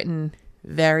 I've written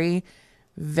very,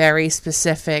 very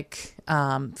specific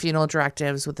funeral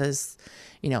directives with this,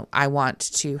 I want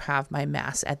to have my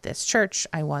mass at this church.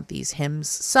 I want these hymns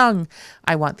sung.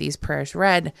 I want these prayers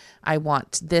read. I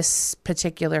want this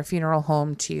particular funeral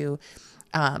home to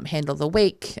handle the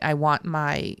wake. I want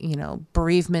my,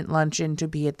 bereavement luncheon to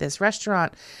be at this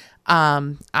restaurant.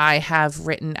 I have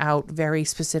written out very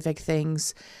specific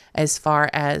things as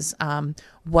far as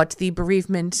what the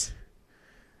bereavement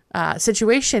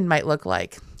situation might look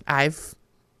like. I've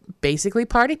basically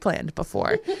party planned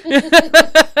before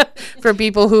for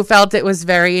people who felt it was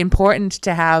very important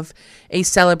to have a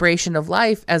celebration of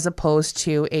life as opposed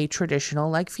to a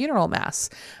traditional funeral mass.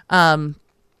 And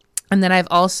then I've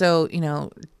also,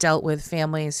 dealt with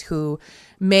families who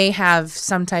may have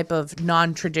some type of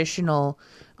non-traditional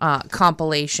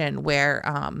compilation where,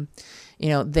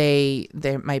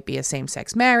 there might be a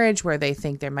same-sex marriage where they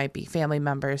think there might be family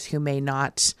members who may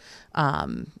not,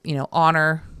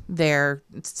 honor their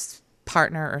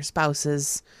partner or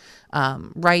spouse's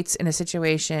rights in a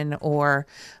situation. Or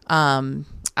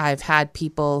I've had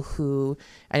people who,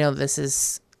 I know this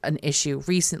is an issue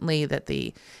recently that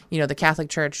the Catholic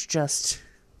Church just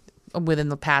within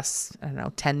the past,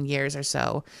 10 years or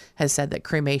so has said that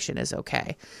cremation is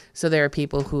okay. So there are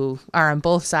people who are on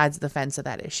both sides of the fence of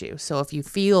that issue. So if you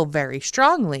feel very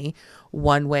strongly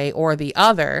one way or the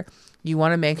other, you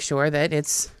want to make sure that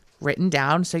it's written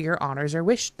down so your honors are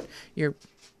wished. Your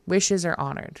wishes are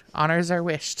honored. Honors are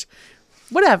wished.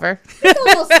 Whatever. It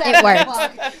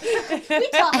works. We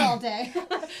talk all day.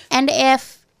 And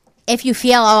if you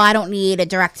feel, I don't need a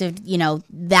directive,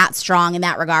 that strong in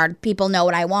that regard, people know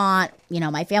what I want,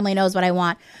 my family knows what I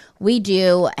want, we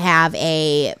do have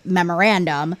a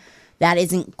memorandum that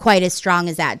isn't quite as strong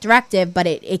as that directive, but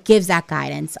it gives that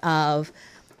guidance of,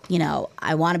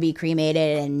 I want to be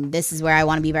cremated and this is where I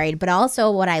want to be buried. But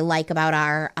also what I like about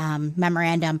our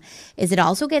memorandum is it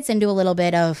also gets into a little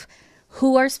bit of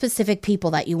who are specific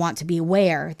people that you want to be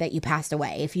aware that you passed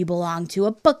away. If you belong to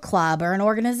a book club or an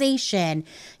organization,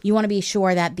 you want to be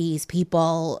sure that these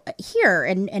people hear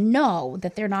and know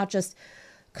that they're not just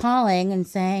calling and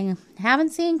saying, haven't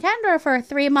seen Kendra for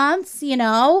 3 months,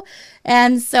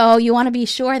 and so you want to be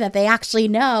sure that they actually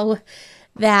know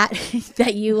that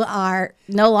that you are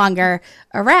no longer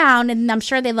around. And I'm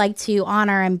sure they'd like to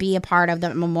honor and be a part of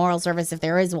the memorial service if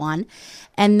there is one.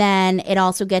 And then it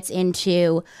also gets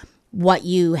into what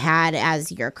you had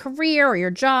as your career or your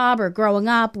job or growing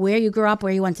up, where you grew up,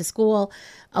 where you went to school.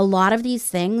 A lot of these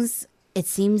things, it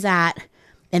seems that,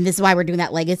 and this is why we're doing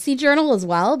that legacy journal as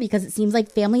well, because it seems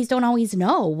like families don't always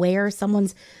know where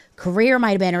someone's career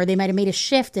might have been, or they might have made a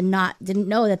shift and didn't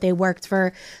know that they worked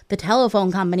for the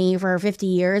telephone company for 50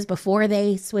 years before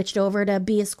they switched over to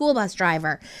be a school bus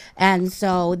driver. And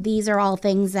so these are all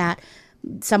things that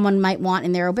someone might want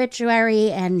in their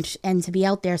obituary and to be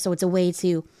out there. So it's a way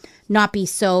to not be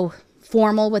so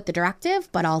formal with the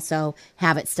directive, but also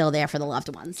have it still there for the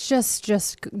loved ones.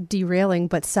 Just derailing,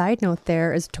 but side note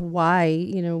there as to why,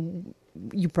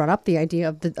 you brought up the idea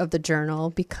of the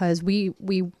journal, because we've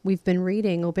been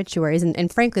reading obituaries,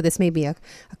 and frankly, this may be a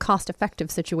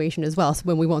cost-effective situation as well. So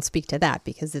when we won't speak to that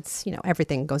because it's,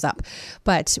 everything goes up,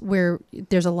 but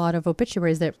there's a lot of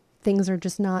obituaries that things are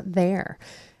just not there,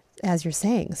 as you're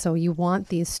saying. So you want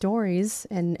these stories,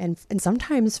 and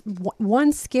sometimes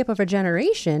one skip of a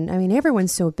generation. I mean,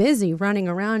 everyone's so busy running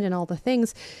around and all the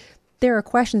things. There are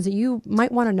questions that you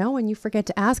might want to know and you forget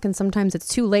to ask, and sometimes it's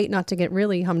too late, not to get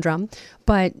really humdrum,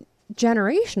 but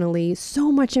generationally,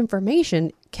 so much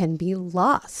information can be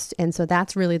lost. And so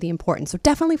that's really the importance. So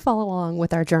definitely follow along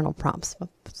with our journal prompts. Oh,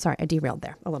 sorry, I derailed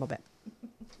there a little bit.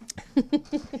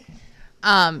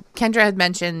 Kendra had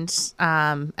mentioned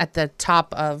at the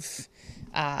top of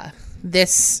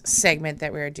this segment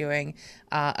that we were doing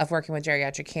of working with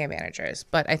geriatric care managers,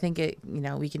 but I think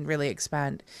we can really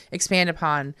expand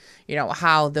upon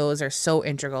how those are so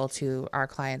integral to our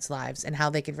clients' lives and how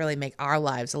they can really make our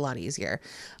lives a lot easier.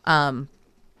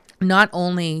 Not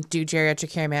only do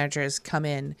geriatric care managers come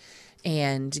in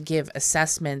and give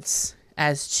assessments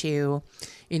as to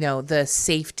the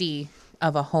safety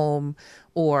of a home,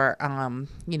 or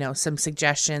some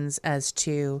suggestions as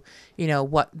to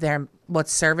what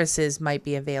services might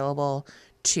be available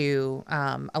to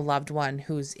a loved one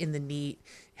who's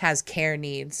has care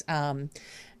needs.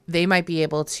 They might be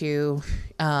able to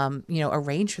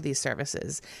arrange for these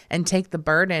services and take the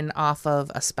burden off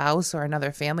of a spouse or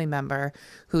another family member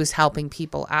who's helping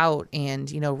people out,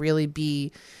 and really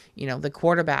be the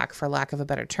quarterback, for lack of a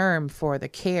better term, for the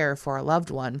care for a loved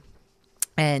one.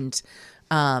 And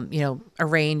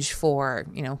arrange for,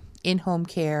 in-home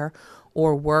care,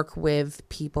 or work with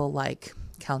people like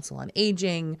Council on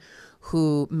Aging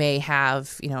who may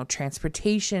have,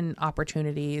 transportation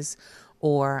opportunities,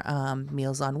 or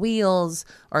Meals on Wheels,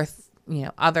 or,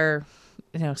 other,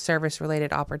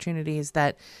 service-related opportunities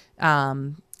that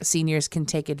seniors can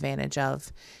take advantage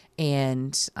of,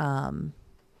 and,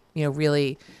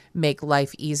 really make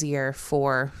life easier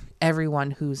for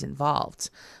everyone who's involved.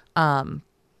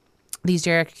 These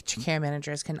geriatric care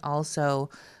managers can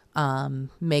also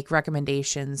make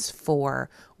recommendations for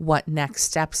what next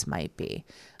steps might be.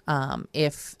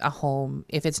 If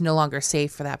it's no longer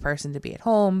safe for that person to be at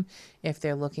home, if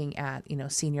they're looking at,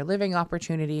 senior living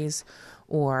opportunities,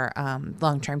 or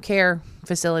long-term care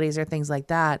facilities, or things like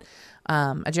that,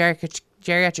 a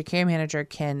geriatric care manager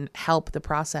can help the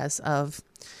process of,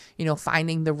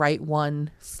 finding the right one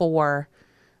for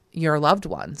your loved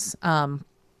ones.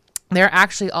 There are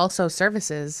actually also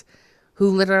services who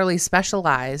literally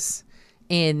specialize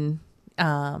in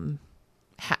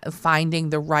finding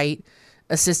the right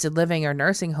assisted living or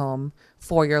nursing home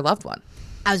for your loved one.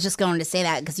 I was just going to say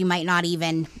that, because you might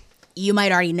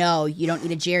already know you don't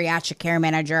need a geriatric care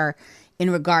manager in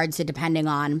regards to, depending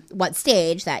on what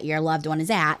stage that your loved one is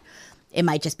at. It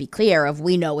might just be clear of,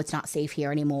 we know it's not safe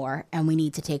here anymore and we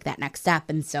need to take that next step.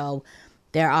 And so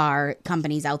there are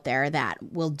companies out there that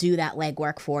will do that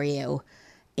legwork for you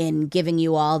in giving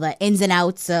you all the ins and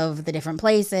outs of the different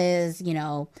places,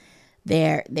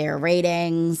 their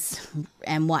ratings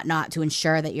and whatnot, to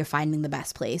ensure that you're finding the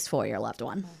best place for your loved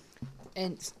one.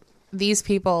 And these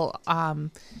people,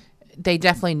 they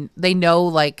know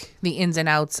like the ins and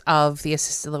outs of the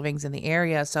assisted livings in the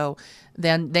area. So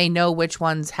then they know which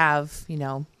ones have,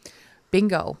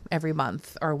 bingo every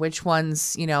month, or which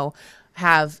ones,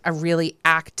 have a really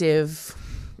active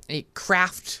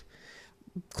craft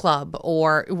club,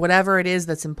 or whatever it is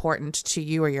that's important to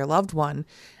you or your loved one,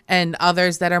 and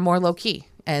others that are more low key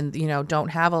and, don't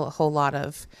have a whole lot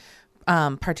of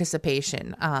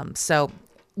participation. So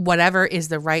whatever is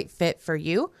the right fit for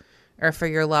you or for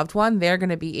your loved one, they're going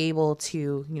to be able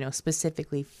to,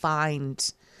 specifically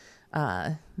find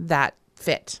that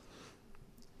fit.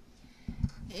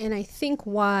 And I think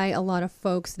why a lot of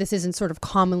folks, this isn't sort of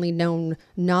commonly known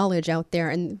knowledge out there,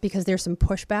 and because there's some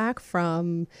pushback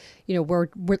from, we're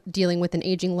dealing with an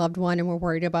aging loved one and we're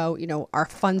worried about, are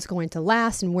funds going to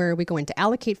last and where are we going to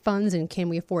allocate funds and can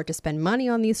we afford to spend money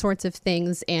on these sorts of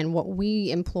things? And what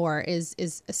we implore is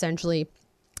essentially,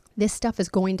 this stuff is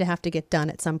going to have to get done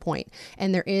at some point.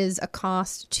 And there is a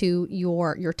cost to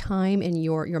your time and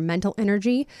your mental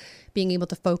energy, being able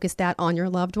to focus that on your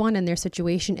loved one and their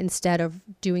situation instead of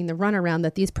doing the runaround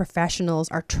that these professionals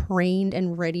are trained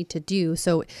and ready to do.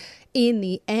 So in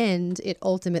the end, it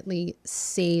ultimately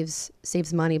saves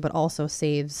money, but also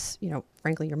saves,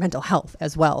 frankly, your mental health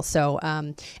as well. So,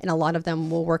 and a lot of them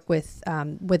will work with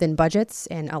within budgets,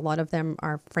 and a lot of them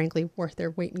are frankly worth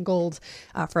their weight in gold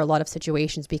for a lot of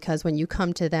situations, because when you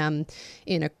come to them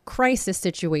in a crisis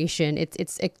situation,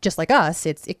 it's just like us,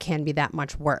 it can be that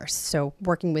much worse. So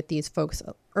working with these folks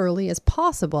early as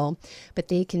possible, but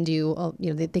they can do,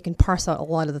 they can parse out a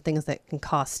lot of the things that can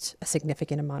cost a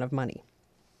significant amount of money.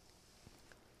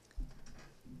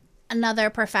 Another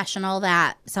professional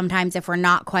that sometimes, if we're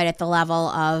not quite at the level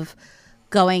of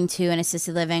going to an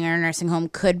assisted living or a nursing home,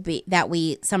 could be that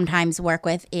we sometimes work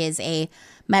with is a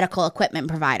medical equipment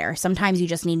provider. Sometimes you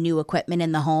just need new equipment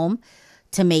in the home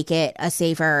to make it a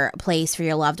safer place for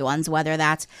your loved ones, whether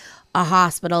that's a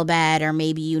hospital bed or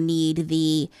maybe you need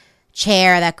the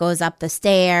chair that goes up the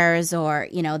stairs, or,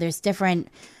 there's different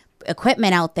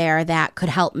equipment out there that could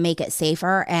help make it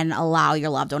safer and allow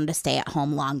your loved one to stay at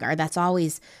home longer. That's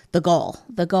always the goal.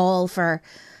 The goal for,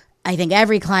 I think,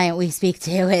 every client we speak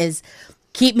to is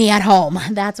keep me at home.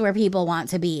 That's where people want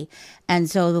to be. And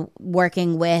so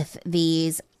working with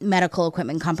these medical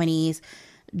equipment companies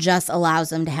just allows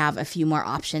them to have a few more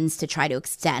options to try to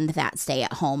extend that stay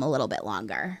at home a little bit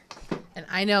longer. And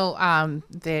I know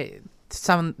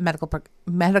some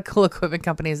medical equipment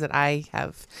companies that I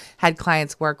have had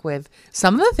clients work with,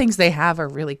 some of the things they have are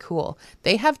really cool.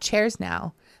 They have chairs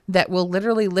now that will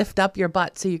literally lift up your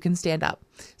butt so you can stand up.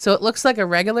 So it looks like a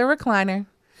regular recliner,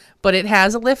 but it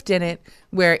has a lift in it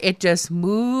where it just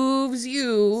moves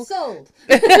you. Sold.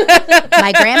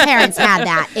 My grandparents had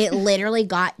that. It literally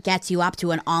gets you up to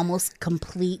an almost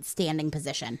complete standing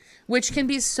position, which can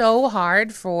be so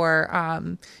hard for,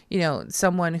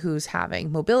 someone who's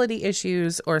having mobility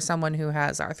issues or someone who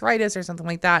has arthritis or something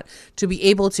like that, to be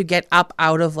able to get up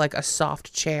out of like a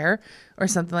soft chair or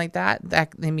something like that.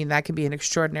 That can be an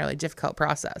extraordinarily difficult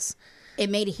process. It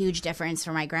made a huge difference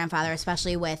for my grandfather,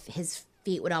 especially with his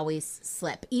feet would always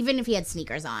slip, even if he had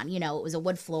sneakers on. It was a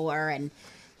wood floor and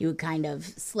he would kind of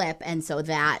slip. And so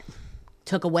that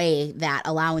took away that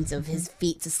allowance of his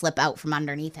feet to slip out from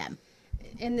underneath him.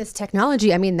 In this technology,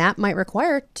 that might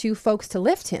require two folks to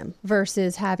lift him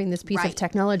versus having this piece of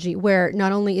technology where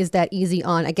not only is that easy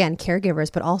on, again,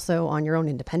 caregivers, but also on your own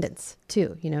independence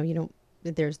too.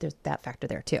 There's that factor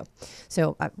there too.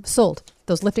 So sold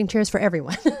those lifting chairs for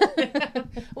everyone.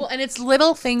 Well, and it's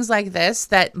little things like this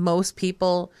that most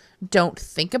people don't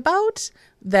think about,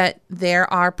 that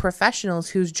there are professionals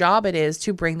whose job it is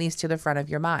to bring these to the front of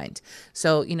your mind.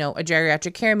 So, a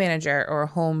geriatric care manager or a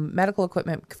home medical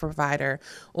equipment provider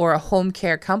or a home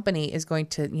care company is going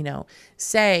to,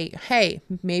 say, hey,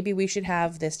 maybe we should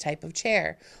have this type of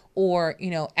chair. Or,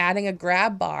 adding a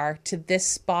grab bar to this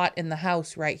spot in the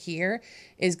house right here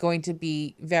is going to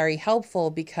be very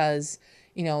helpful because,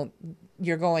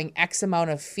 you're going X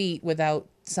amount of feet without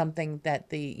something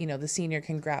that the senior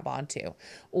can grab onto,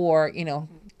 or,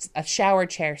 a shower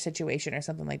chair situation or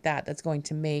something like that, that's going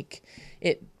to make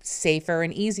it safer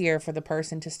and easier for the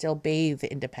person to still bathe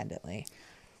independently.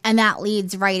 And that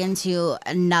leads right into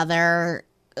another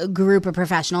group of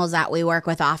professionals that we work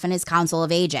with often is council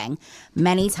of aging.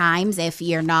 Many times if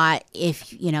you're not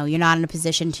in a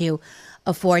position to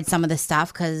afford some of the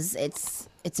stuff, because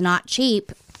it's not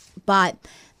cheap, but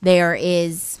there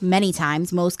is many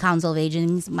times, most council of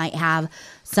agings might have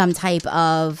some type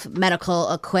of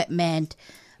medical equipment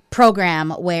program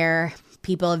where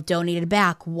people have donated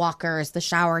back walkers, the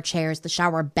shower chairs, the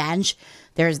shower bench.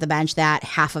 There's the bench that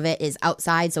half of it is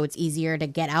outside, so it's easier to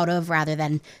get out of rather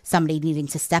than somebody needing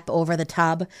to step over the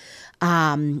tub.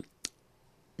 Sometimes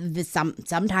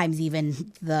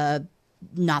even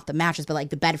not the mattress, but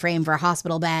like the bed frame for a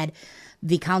hospital bed.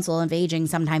 The Council of Aging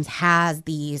sometimes has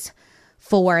these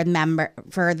for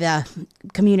the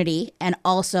community, and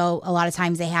also a lot of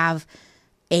times they have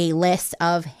a list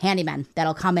of handymen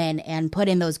that'll come in and put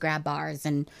in those grab bars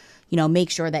and make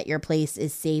sure that your place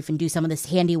is safe and do some of this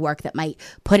handiwork that might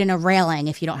put in a railing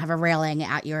if you don't have a railing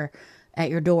at your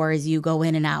door as you go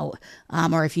in and out,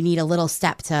 or if you need a little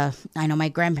step to. I know my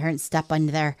grandparents' step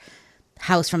into their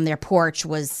house from their porch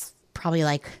was probably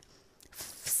like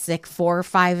 4 or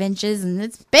 5 inches, and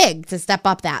it's big to step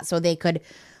up that. So they could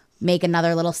make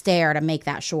another little stair to make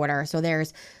that shorter. So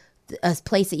there's a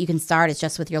place that you can start is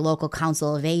just with your local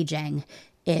council of aging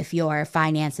if your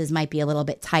finances might be a little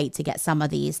bit tight to get some of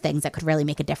these things that could really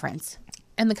make a difference.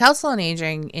 And the Council on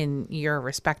Aging in your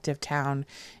respective town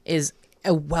is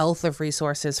a wealth of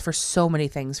resources for so many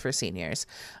things for seniors.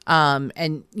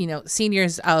 And, you know,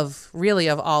 seniors of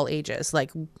all ages,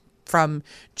 like from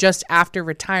just after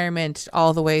retirement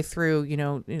all the way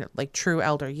through, like true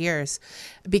elder years,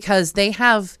 because they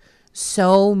have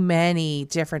so many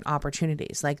different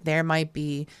opportunities. Like there might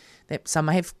be that some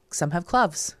have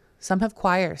clubs, some have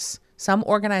choirs, some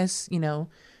organize,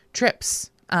 trips.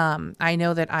 I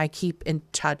know that I keep in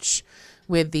touch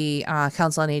with the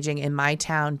Council on Aging in my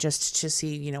town just to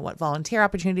see, what volunteer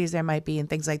opportunities there might be and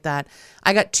things like that.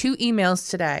 I got 2 emails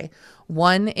today.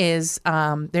 One is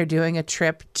they're doing a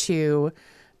trip to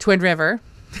Twin River.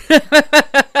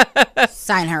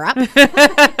 Sign her up.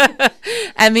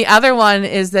 And the other one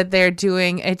is that they're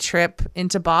doing a trip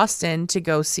into Boston to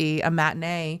go see a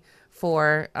matinee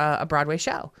for a Broadway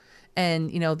show.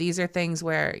 And, these are things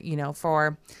where,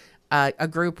 for a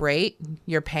group rate,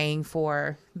 you're paying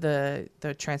for the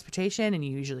transportation, and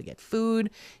you usually get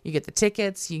food, you get the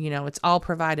tickets, it's all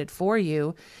provided for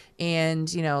you.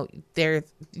 And,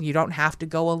 you don't have to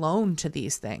go alone to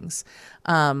these things.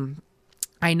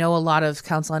 I know a lot of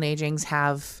Council on Agings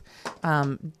have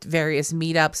various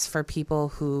meetups for people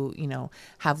who,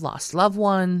 have lost loved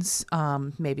ones,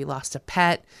 maybe lost a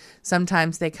pet.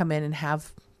 Sometimes they come in and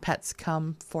have pets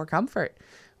come for comfort,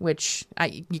 which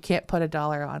you can't put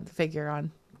a figure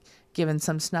on giving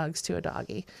some snugs to a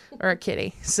doggy or a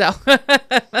kitty. So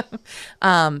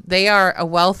they are a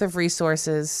wealth of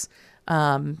resources.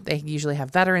 They usually have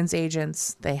veterans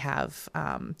agents. They have,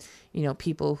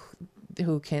 people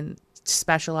who can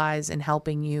specialize in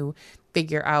helping you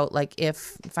figure out, like,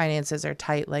 if finances are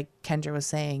tight, like Kendra was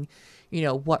saying,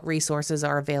 what resources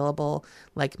are available,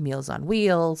 like Meals on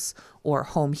Wheels or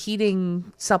home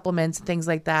heating supplements, things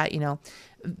like that.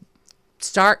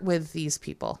 Start with these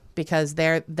people, because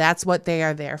that's what they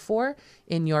are there for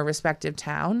in your respective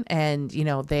town. And,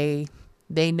 they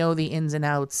know the ins and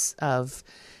outs of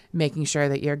making sure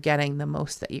that you're getting the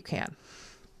most that you can.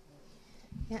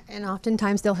 Yeah, and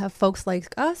oftentimes they'll have folks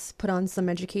like us put on some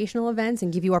educational events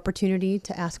and give you opportunity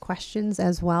to ask questions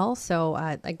as well. So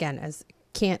again, as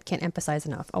can't emphasize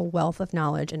enough, a wealth of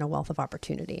knowledge and a wealth of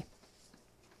opportunity.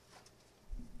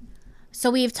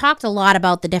 So we've talked a lot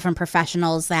about the different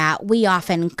professionals that we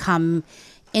often come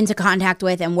into contact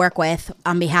with and work with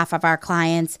on behalf of our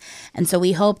clients. And so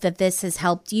we hope that this has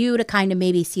helped you to kind of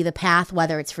maybe see the path,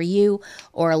 whether it's for you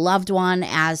or a loved one,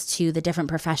 as to the different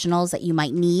professionals that you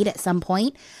might need at some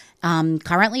point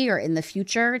currently or in the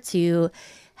future to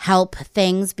help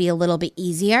things be a little bit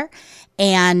easier.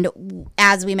 And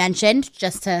as we mentioned,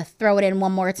 just to throw it in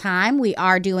one more time, we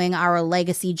are doing our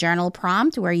legacy journal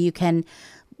prompt where we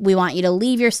want you to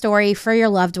leave your story for your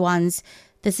loved ones.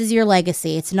 This is your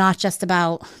legacy. It's not just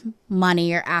about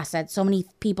money or assets. So many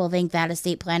people think that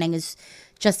estate planning is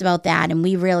just about that. And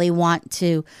we really want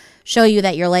to show you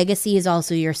that your legacy is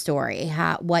also your story,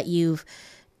 what you've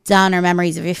done or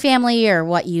memories of your family or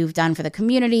what you've done for the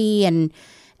community, and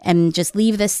just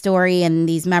leave this story and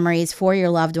these memories for your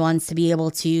loved ones to be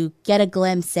able to get a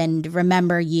glimpse and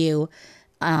remember you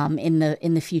in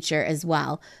the future as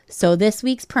well. So this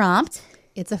week's prompt.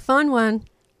 It's a fun one.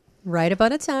 Write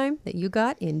about a time that you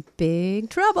got in big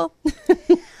trouble.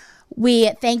 We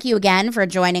thank you again for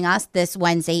joining us this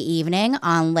Wednesday evening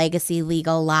on Legacy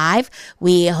Legal Live.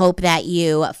 We hope that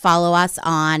you follow us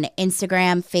on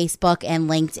Instagram, Facebook, and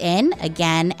LinkedIn,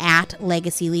 again, at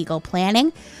Legacy Legal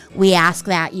Planning. We ask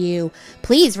that you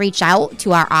please reach out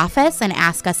to our office and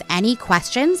ask us any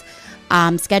questions.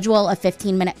 Schedule a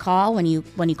 15-minute call. When you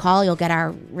call, you'll get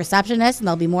our receptionist, and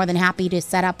they'll be more than happy to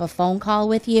set up a phone call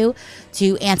with you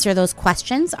to answer those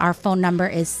questions. Our phone number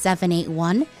is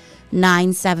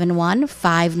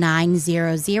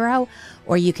 781-971-5900,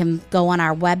 or you can go on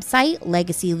our website,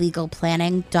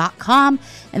 legacylegalplanning.com,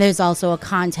 and there's also a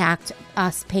contact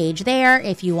us page there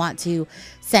if you want to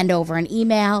send over an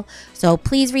email. So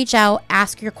please reach out,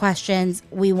 ask your questions.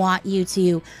 We want you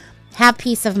to have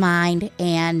peace of mind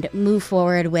and move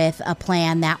forward with a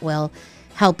plan that will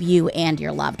help you and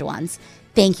your loved ones.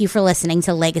 Thank you for listening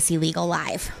to Legacy Legal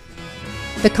Live.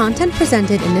 The content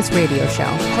presented in this radio show,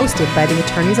 hosted by the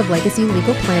attorneys of Legacy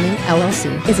Legal Planning,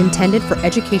 LLC, is intended for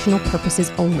educational purposes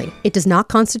only. It does not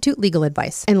constitute legal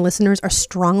advice, and listeners are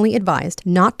strongly advised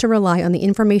not to rely on the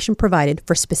information provided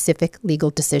for specific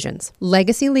legal decisions.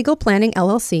 Legacy Legal Planning,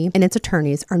 LLC, and its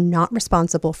attorneys are not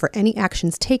responsible for any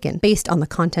actions taken based on the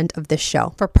content of this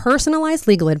show. For personalized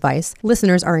legal advice,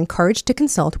 listeners are encouraged to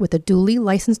consult with a duly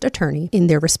licensed attorney in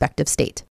their respective state.